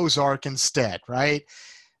 Ozark instead, right?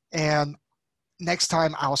 And next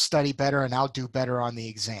time I'll study better and I'll do better on the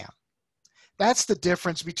exam. That's the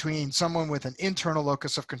difference between someone with an internal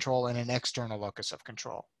locus of control and an external locus of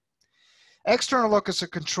control. External locus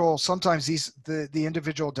of control, sometimes the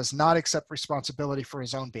individual does not accept responsibility for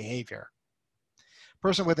his own behavior.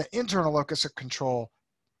 Person with an internal locus of control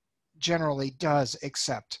generally does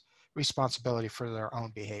accept responsibility for their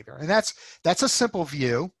own behavior. And that's a simple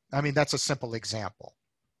view. I mean, that's a simple example.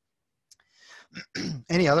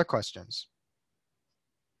 Any other questions?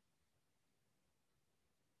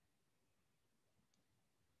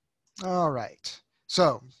 All right.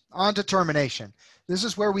 So on to termination. This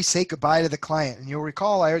is where we say goodbye to the client. And you'll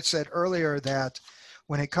recall I had said earlier that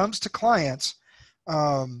when it comes to clients,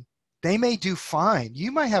 they may do fine.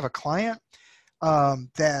 You might have a client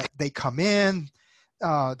that they come in,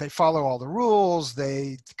 they follow all the rules,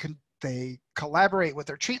 they collaborate with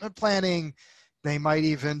their treatment planning, they might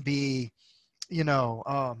even be,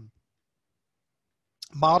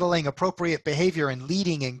 modeling appropriate behavior and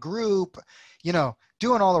leading in group,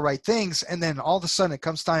 doing all the right things. And then all of a sudden it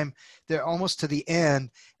comes time, they're almost to the end,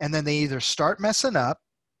 and then they either start messing up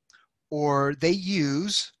or they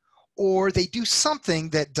use, or they do something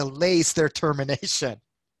that delays their termination,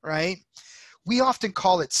 right? We often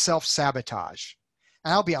call it self-sabotage.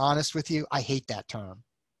 And I'll be honest with you, I hate that term.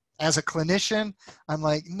 As a clinician, I'm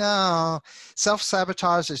like, no,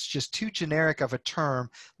 self-sabotage is just too generic of a term.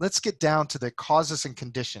 Let's get down to the causes and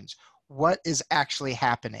conditions. What is actually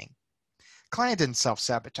happening? Client didn't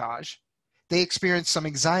self-sabotage. They experienced some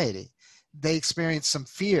anxiety. They experienced some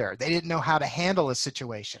fear. They didn't know how to handle a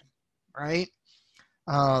situation, right?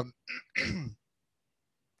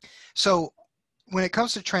 So when it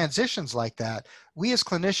comes to transitions like that, we as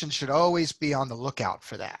clinicians should always be on the lookout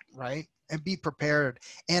for that, right? And be prepared.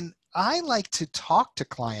 And I like to talk to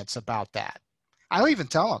clients about that. I'll even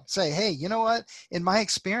tell them, say, hey, you know what? In my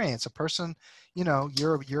experience, a person,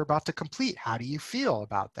 you're about to complete. How do you feel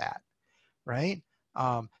about that? Right?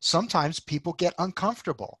 Sometimes people get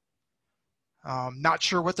uncomfortable, not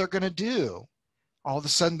sure what they're going to do. All of a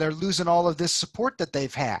sudden, they're losing all of this support that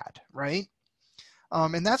they've had, right?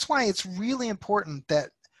 And that's why it's really important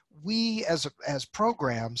that we as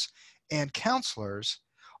programs and counselors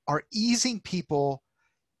are easing people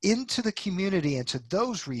into the community, into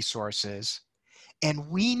those resources, and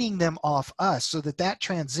weaning them off us so that that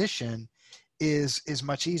transition is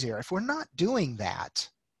much easier. If we're not doing that,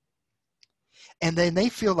 and then they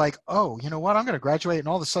feel like, oh, you know what, I'm going to graduate and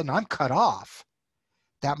all of a sudden I'm cut off,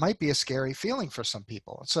 that might be a scary feeling for some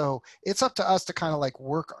people. So it's up to us to kind of like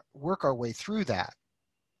work our way through that.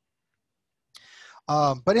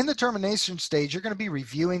 But in the termination stage, you're going to be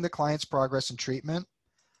reviewing the client's progress and treatment.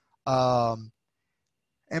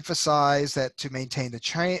 Emphasize that to maintain the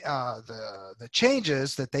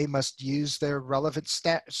changes, that they must use their relevant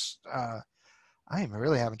stats. I am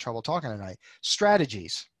really having trouble talking tonight.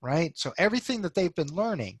 Strategies, right? So everything that they've been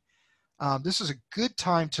learning, this is a good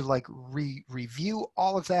time to like review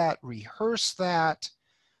all of that, rehearse that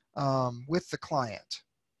with the client.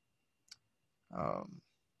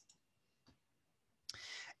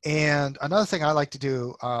 And another thing I like to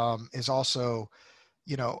do is also,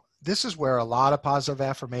 you know, this is where a lot of positive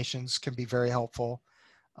affirmations can be very helpful.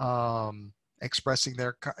 Expressing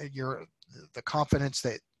the confidence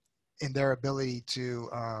that in their ability to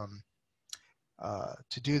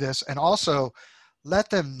do this, and also let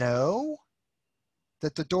them know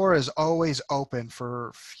that the door is always open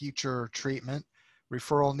for future treatment,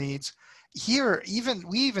 referral needs. Here,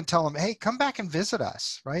 we even tell them, hey, come back and visit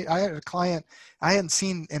us, right? I had a client I hadn't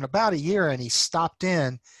seen in about a year, and he stopped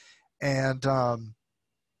in, and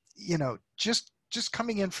you know, just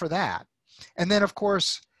coming in for that. And then, of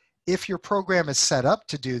course, if your program is set up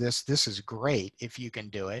to do this, this is great if you can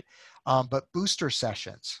do it, but booster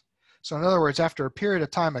sessions. So in other words, after a period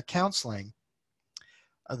of time of counseling,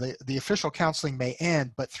 the official counseling may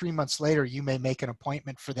end, but 3 months later, you may make an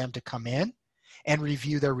appointment for them to come in and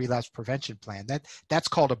review their relapse prevention plan. That's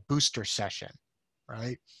called a booster session,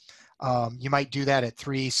 right? You might do that at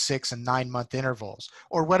 3, 6, and 9 month intervals,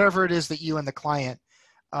 or whatever it is that you and the client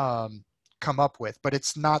come up with, but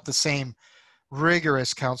it's not the same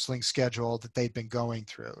rigorous counseling schedule that they've been going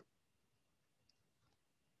through.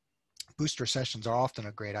 Booster sessions are often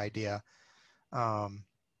a great idea. The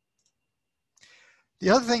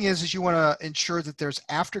other thing is you want to ensure that there's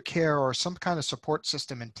aftercare or some kind of support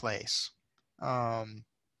system in place. Now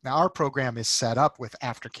our program is set up with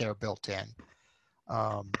aftercare built in.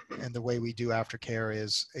 And the way we do aftercare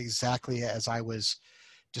is exactly as I was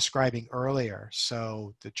describing earlier.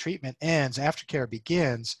 So the treatment ends, aftercare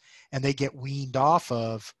begins, and they get weaned off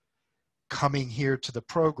of coming here to the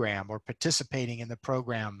program or participating in the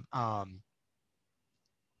program,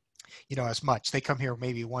 you know, as much. They come here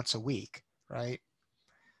maybe once a week, right?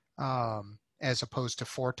 As opposed to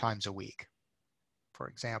 4 times a week, for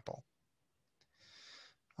example.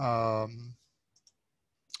 All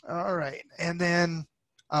right, and then,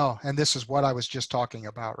 and this is what I was just talking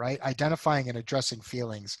about, right? Identifying and addressing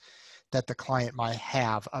feelings that the client might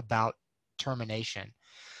have about termination.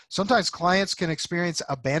 Sometimes clients can experience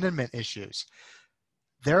abandonment issues.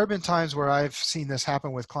 There have been times where I've seen this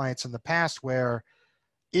happen with clients in the past where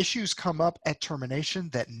issues come up at termination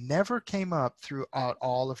that never came up throughout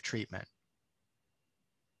all of treatment.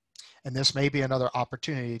 And this may be another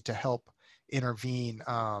opportunity to help intervene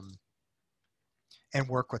and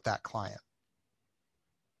work with that client.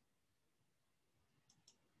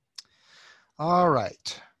 All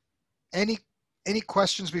right. Any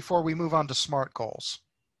questions before we move on to SMART goals?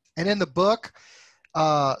 And in the book,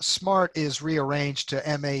 SMART is rearranged to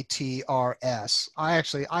MATRS.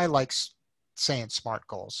 I like saying SMART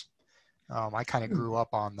goals. I kind of grew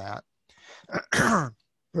up on that.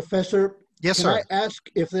 Professor, yes, can sir. I ask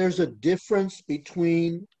if there's a difference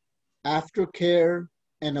between aftercare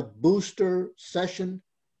and a booster session?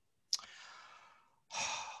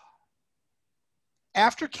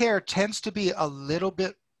 Aftercare tends to be a little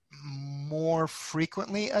bit more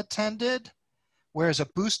frequently attended, whereas a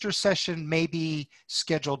booster session may be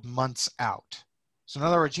scheduled months out. So in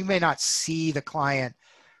other words, you may not see the client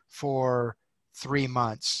for 3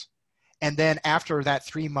 months. And then after that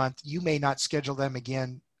 3 month, you may not schedule them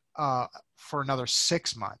again for another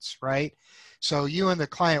 6 months, right? So you and the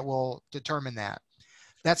client will determine that.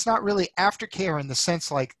 That's not really aftercare in the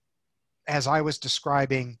sense like, as I was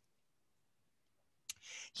describing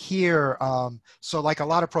here. So like a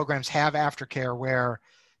lot of programs have aftercare where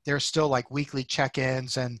there's still like weekly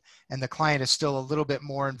check-ins and the client is still a little bit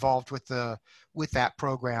more involved with that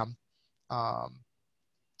program.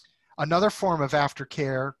 Another form of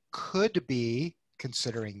aftercare could be,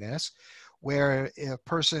 considering this, where a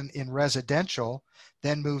person in residential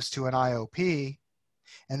then moves to an IOP,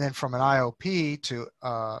 and then from an IOP to,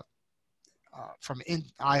 from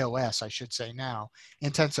IOS, I should say now,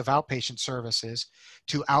 intensive outpatient services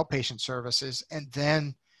to outpatient services, and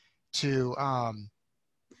then to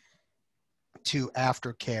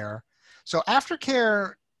aftercare. So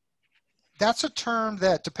aftercare, that's a term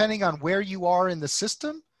that, depending on where you are in the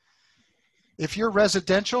system, If you're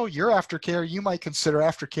residential, your aftercare, you might consider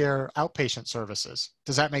aftercare outpatient services.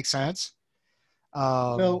 Does that make sense?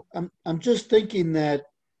 Well, I'm just thinking that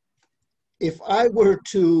if I were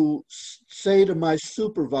to say to my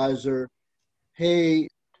supervisor, hey,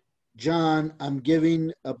 John, I'm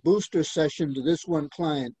giving a booster session to this one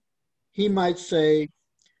client, he might say,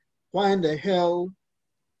 why in the hell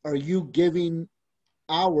are you giving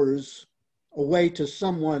hours away to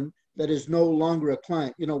someone that is no longer a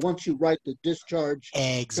client? You know, once you write the discharge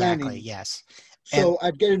exactly, planning. Yes. So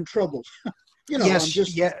I'd get in trouble. You know, yes, I'm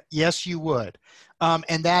just... yes, you would.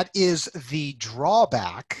 And that is the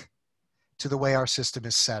drawback to the way our system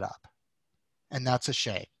is set up. And that's a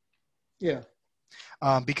shame. Yeah.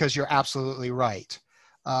 Because you're absolutely right.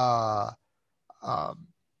 Not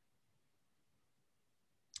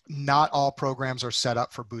all programs are set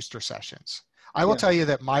up for booster sessions. I will tell you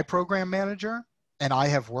that my program manager, and I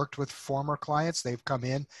have worked with former clients, they've come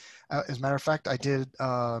in. As a matter of fact, I did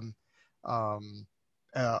a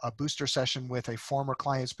booster session with a former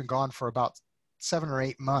client who's been gone for about 7 or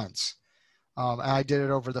 8 months. And I did it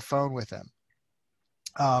over the phone with him.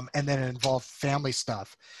 And then it involved family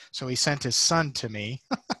stuff. So he sent his son to me.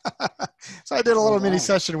 So I did a little mini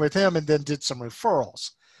session with him and then did some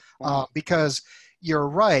referrals. Because you're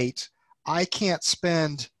right, I can't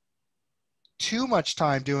spend too much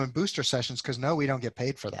time doing booster sessions because no, we don't get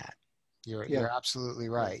paid for that. You're absolutely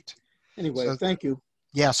right. Anyway, so, thank you.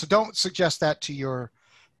 Yeah, so don't suggest that to your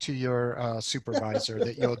supervisor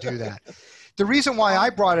that you'll do that. The reason why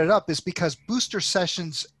I brought it up is because booster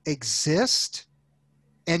sessions exist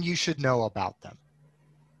and you should know about them.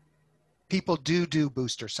 People do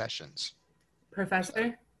booster sessions.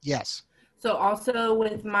 Professor? Yes. So also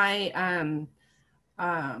with my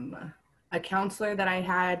a counselor that I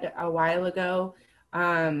had a while ago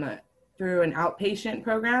through an outpatient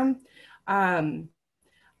program,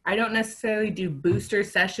 I don't necessarily do booster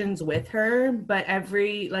sessions with her, but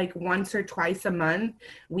every like once or twice a month,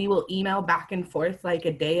 we will email back and forth like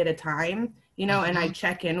a day at a time, you know, and I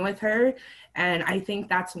check in with her. And I think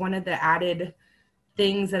that's one of the added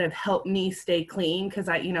things that have helped me stay clean because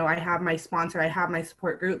I have my sponsor, I have my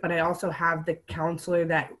support group, but I also have the counselor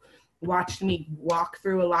that watched me walk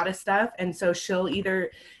through a lot of stuff. And so she'll either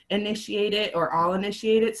initiate it or I'll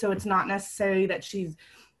initiate it. So it's not necessarily that she's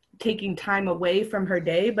taking time away from her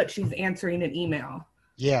day, but she's answering an email.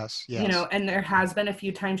 Yes. You know, and there has been a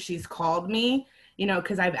few times she's called me, you know,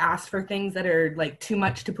 because I've asked for things that are like too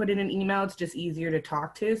much to put in an email. It's just easier to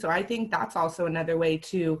talk to. So I think that's also another way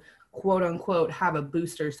to quote unquote have a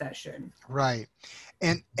booster session. Right.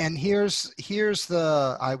 And here's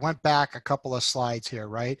the, I went back a couple of slides here,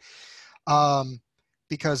 right?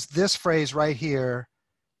 Because this phrase right here,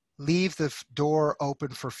 leave the door open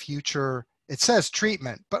for future, it says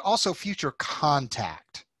treatment, but also future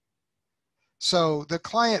contact. So the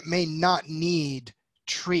client may not need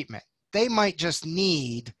treatment. They might just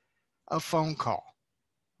need a phone call,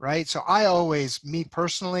 right? So I always, me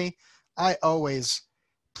personally, please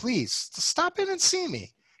stop in and see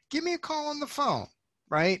me. Give me a call on the phone,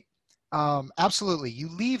 right? Absolutely. You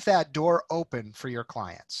leave that door open for your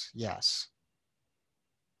clients. Yes.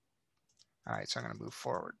 All right, so I'm going to move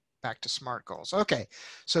forward. Back to SMART goals. Okay,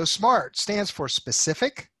 so SMART stands for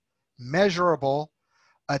specific, measurable,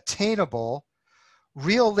 attainable,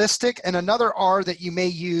 realistic, and another R that you may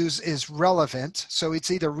use is relevant. So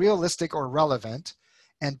it's either realistic or relevant,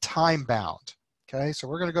 and time bound. Okay, so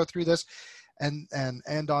we're going to go through this and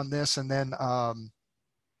end on this, and then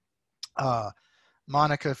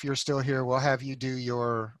Monica, if you're still here, we'll have you do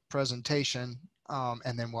your presentation,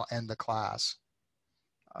 and then we'll end the class.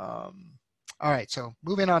 All right, so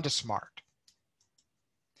moving on to SMART.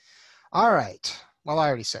 All right, well, I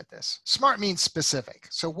already said this. SMART means specific.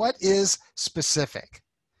 So what is specific?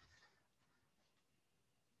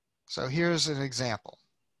 So here's an example.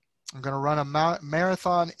 I'm going to run a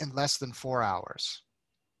marathon in less than 4 hours.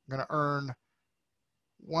 I'm going to earn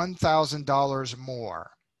 $1,000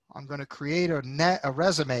 more. I'm going to create a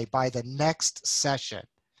resume by the next session.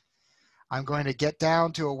 I'm going to get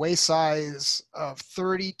down to a waist size of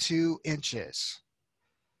 32 inches.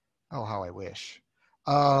 Oh, how I wish.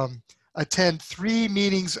 Attend 3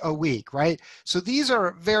 meetings a week, right? So these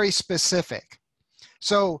are very specific.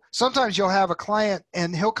 So sometimes you'll have a client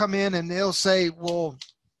and he'll come in and he'll say, well,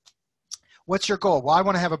 what's your goal? Well, I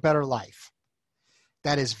want to have a better life.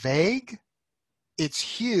 That is vague, it's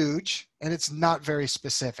huge, and it's not very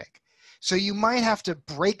specific. So you might have to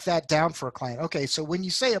break that down for a client. Okay, so when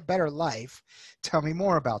you say a better life, tell me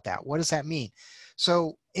more about that. What does that mean?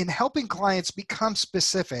 So in helping clients become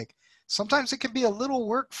specific, sometimes it can be a little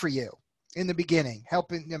work for you in the beginning,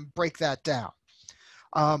 helping them break that down.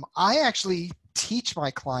 I actually teach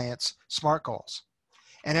my clients SMART goals.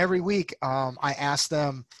 And every week I ask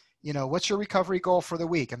them, you know, what's your recovery goal for the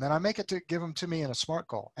week? And then I make it to give them to me in a SMART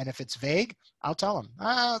goal. And if it's vague, I'll tell them,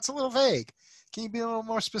 it's a little vague. Can you be a little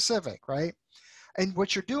more specific, right? And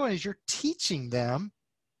what you're doing is you're teaching them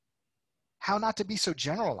how not to be so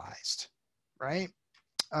generalized, right?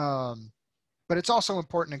 But it's also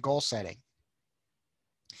important in goal setting.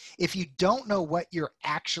 If you don't know what your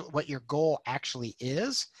goal actually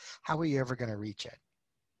is, how are you ever going to reach it?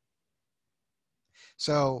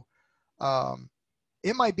 So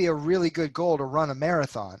it might be a really good goal to run a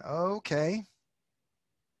marathon. Okay.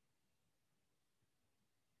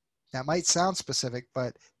 That might sound specific,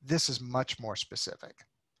 but this is much more specific.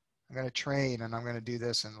 I'm going to train and I'm going to do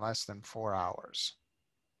this in less than 4 hours.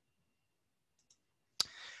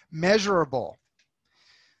 Measurable.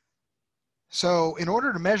 So in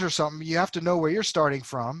order to measure something, you have to know where you're starting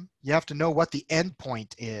from. You have to know what the end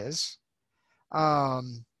point is.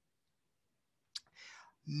 Know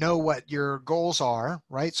what your goals are,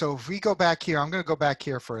 right? So if we go back here, I'm going to go back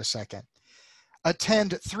here for a second.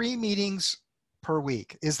 Attend 3 meetings per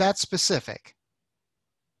week. Is that specific?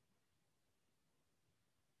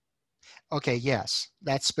 Okay, yes,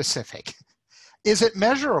 that's specific. Is it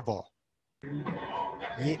measurable?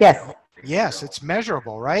 Yes. Yes, it's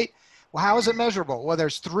measurable, right? Well, how is it measurable? Well,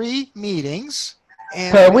 there's 3 meetings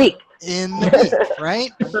per week in the week,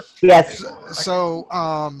 right? Yes. So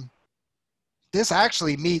this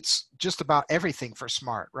actually meets just about everything for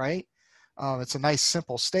SMART, right? It's a nice,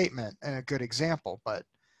 simple statement and a good example, but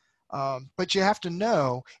you have to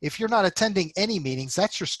know if you're not attending any meetings,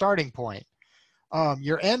 that's your starting point.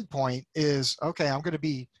 Your end point is, okay, I'm going to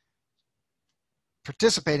be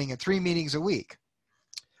participating in 3 meetings a week.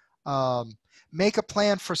 Make a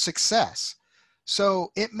plan for success. So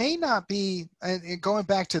it may not be, and going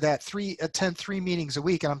back to that attend 3 meetings a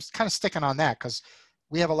week, and I'm kind of sticking on that because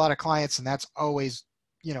we have a lot of clients and that's always,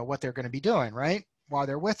 you know, what they're going to be doing, right? While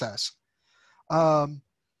they're with us.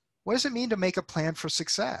 What does it mean to make a plan for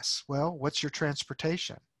success? Well, what's your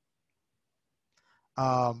transportation?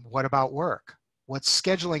 What about work? What's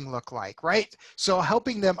scheduling look like, right? So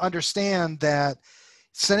helping them understand that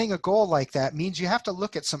setting a goal like that means you have to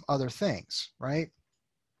look at some other things, right?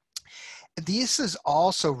 And this is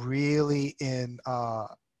also really in a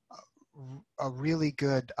really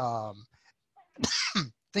good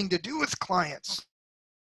thing to do with clients.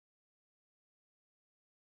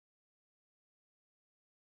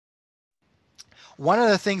 One of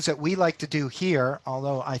the things that we like to do here,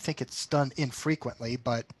 although I think it's done infrequently,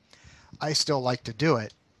 but I still like to do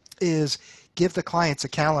it, is give the clients a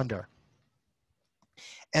calendar.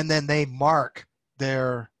 And then they mark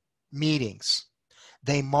their meetings.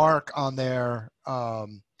 They mark on their,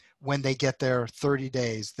 when they get their 30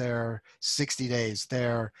 days, their 60 days,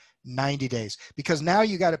 their 90 days. Because now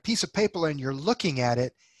you got a piece of paper and you're looking at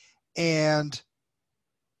it and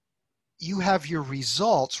you have your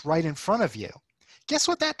results right in front of you. Guess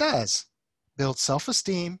what that does? Build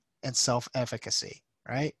self-esteem and self-efficacy,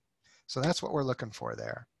 right? So that's what we're looking for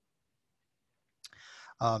there.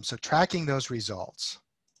 So tracking those results.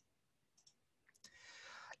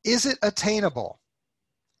 Is it attainable?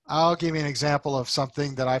 I'll give you an example of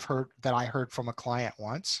something that I heard from a client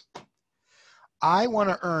once. I want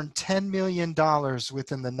to earn $10 million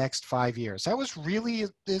within the next 5 years. That was really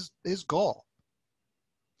his goal.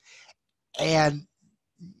 And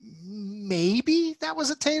maybe that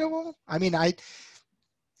was attainable. I mean,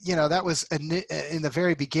 that was in the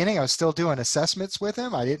very beginning. I was still doing assessments with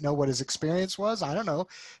him. I didn't know what his experience was. I don't know.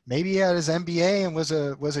 Maybe he had his MBA and was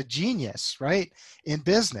a genius, right, in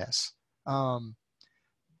business. But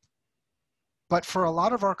for a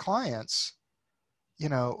lot of our clients,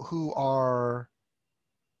 who are,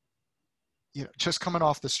 just coming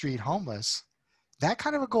off the street homeless, that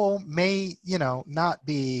kind of a goal may, not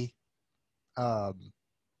be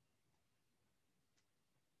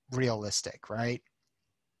realistic, right?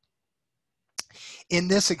 In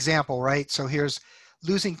this example, right, so here's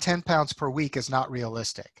losing 10 pounds per week is not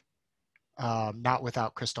realistic, not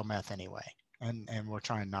without crystal meth anyway, and we're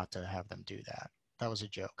trying not to have them do that. That was a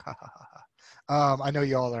joke. I know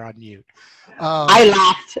you all are on mute. I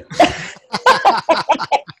laughed.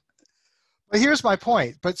 But here's my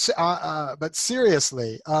point. But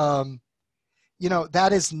seriously, that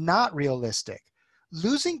is not realistic.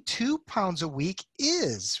 Losing 2 pounds a week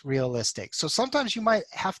is realistic. So sometimes you might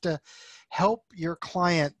have to help your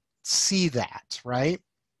client see that, right?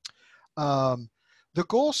 The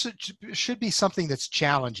goal should be something that's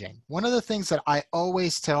challenging. One of the things that I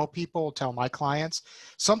always tell my clients,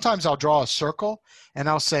 sometimes I'll draw a circle and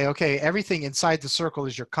I'll say, okay, everything inside the circle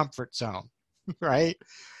is your comfort zone. right?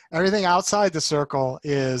 Everything outside the circle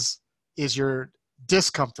is your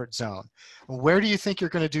discomfort zone. Where do you think you're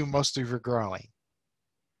going to do most of your growing?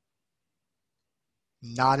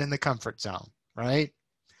 Not in the comfort zone, right?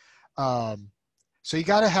 So you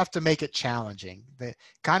got to have to make it challenging. They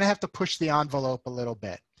kind of have to push the envelope a little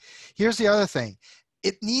bit. Here's the other thing.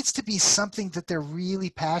 It needs to be something that they're really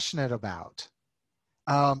passionate about.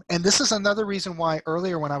 And this is another reason why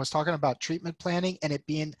earlier when I was talking about treatment planning and it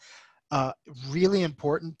being really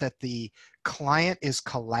important that the client is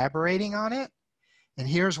collaborating on it. And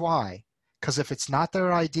here's why. Because if it's not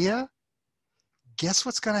their idea, guess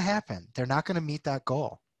what's going to happen? They're not going to meet that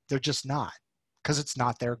goal. They're just not, because it's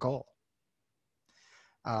not their goal.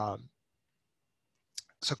 So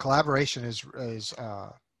collaboration is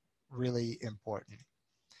really important.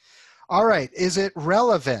 All right, is it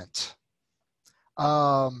relevant?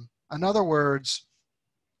 In other words,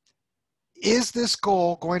 is this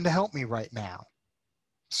goal going to help me right now?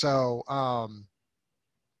 So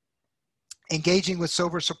engaging with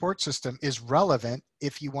sober support system is relevant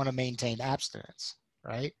if you want to maintain abstinence,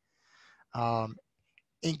 right?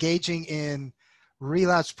 Engaging in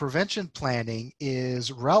relapse prevention planning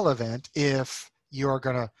is relevant if you're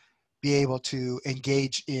going to be able to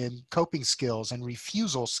engage in coping skills and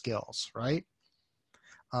refusal skills, right?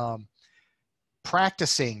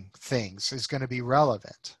 Practicing things is going to be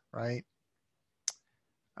relevant, right?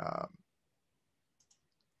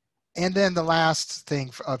 And then the last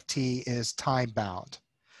thing of T is time bound.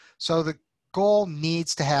 So the goal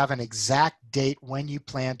needs to have an exact date when you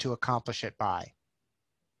plan to accomplish it by.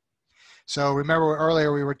 So remember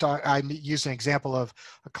earlier we were talking, I used an example of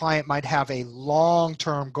a client might have a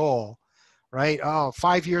long-term goal, right? Oh,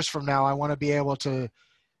 5 years from now, I want to be able to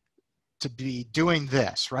be doing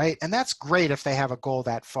this, right? And that's great if they have a goal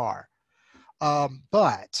that far.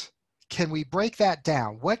 But can we break that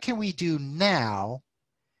down? What can we do now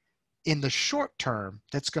in the short term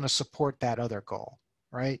that's going to support that other goal,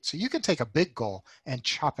 right? So you can take a big goal and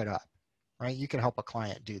chop it up, right? You can help a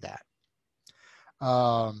client do that.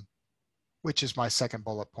 Which is my second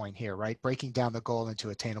bullet point here, right? Breaking down the goal into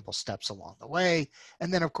attainable steps along the way.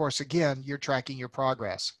 And then of course, again, you're tracking your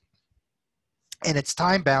progress. And it's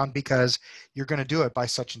time bound because you're going to do it by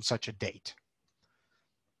such and such a date.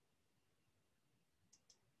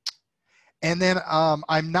 And then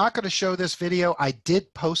I'm not going to show this video. I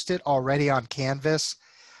did post it already on Canvas.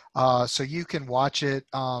 So you can watch it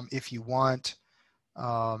if you want.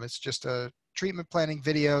 It's just a treatment planning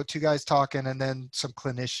video, 2 guys talking, and then some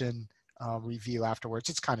clinician review afterwards.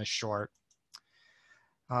 It's kind of short.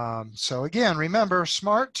 So again, remember,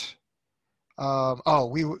 SMART.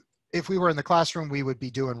 If we were in the classroom, we would be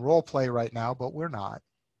doing role play right now, but we're not.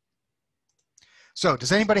 So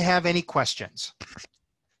does anybody have any questions?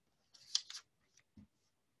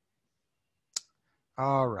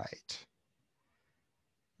 All right.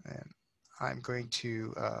 And I'm going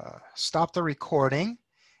to stop the recording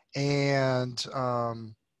and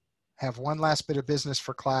have one last bit of business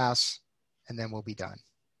for class, and then we'll be done.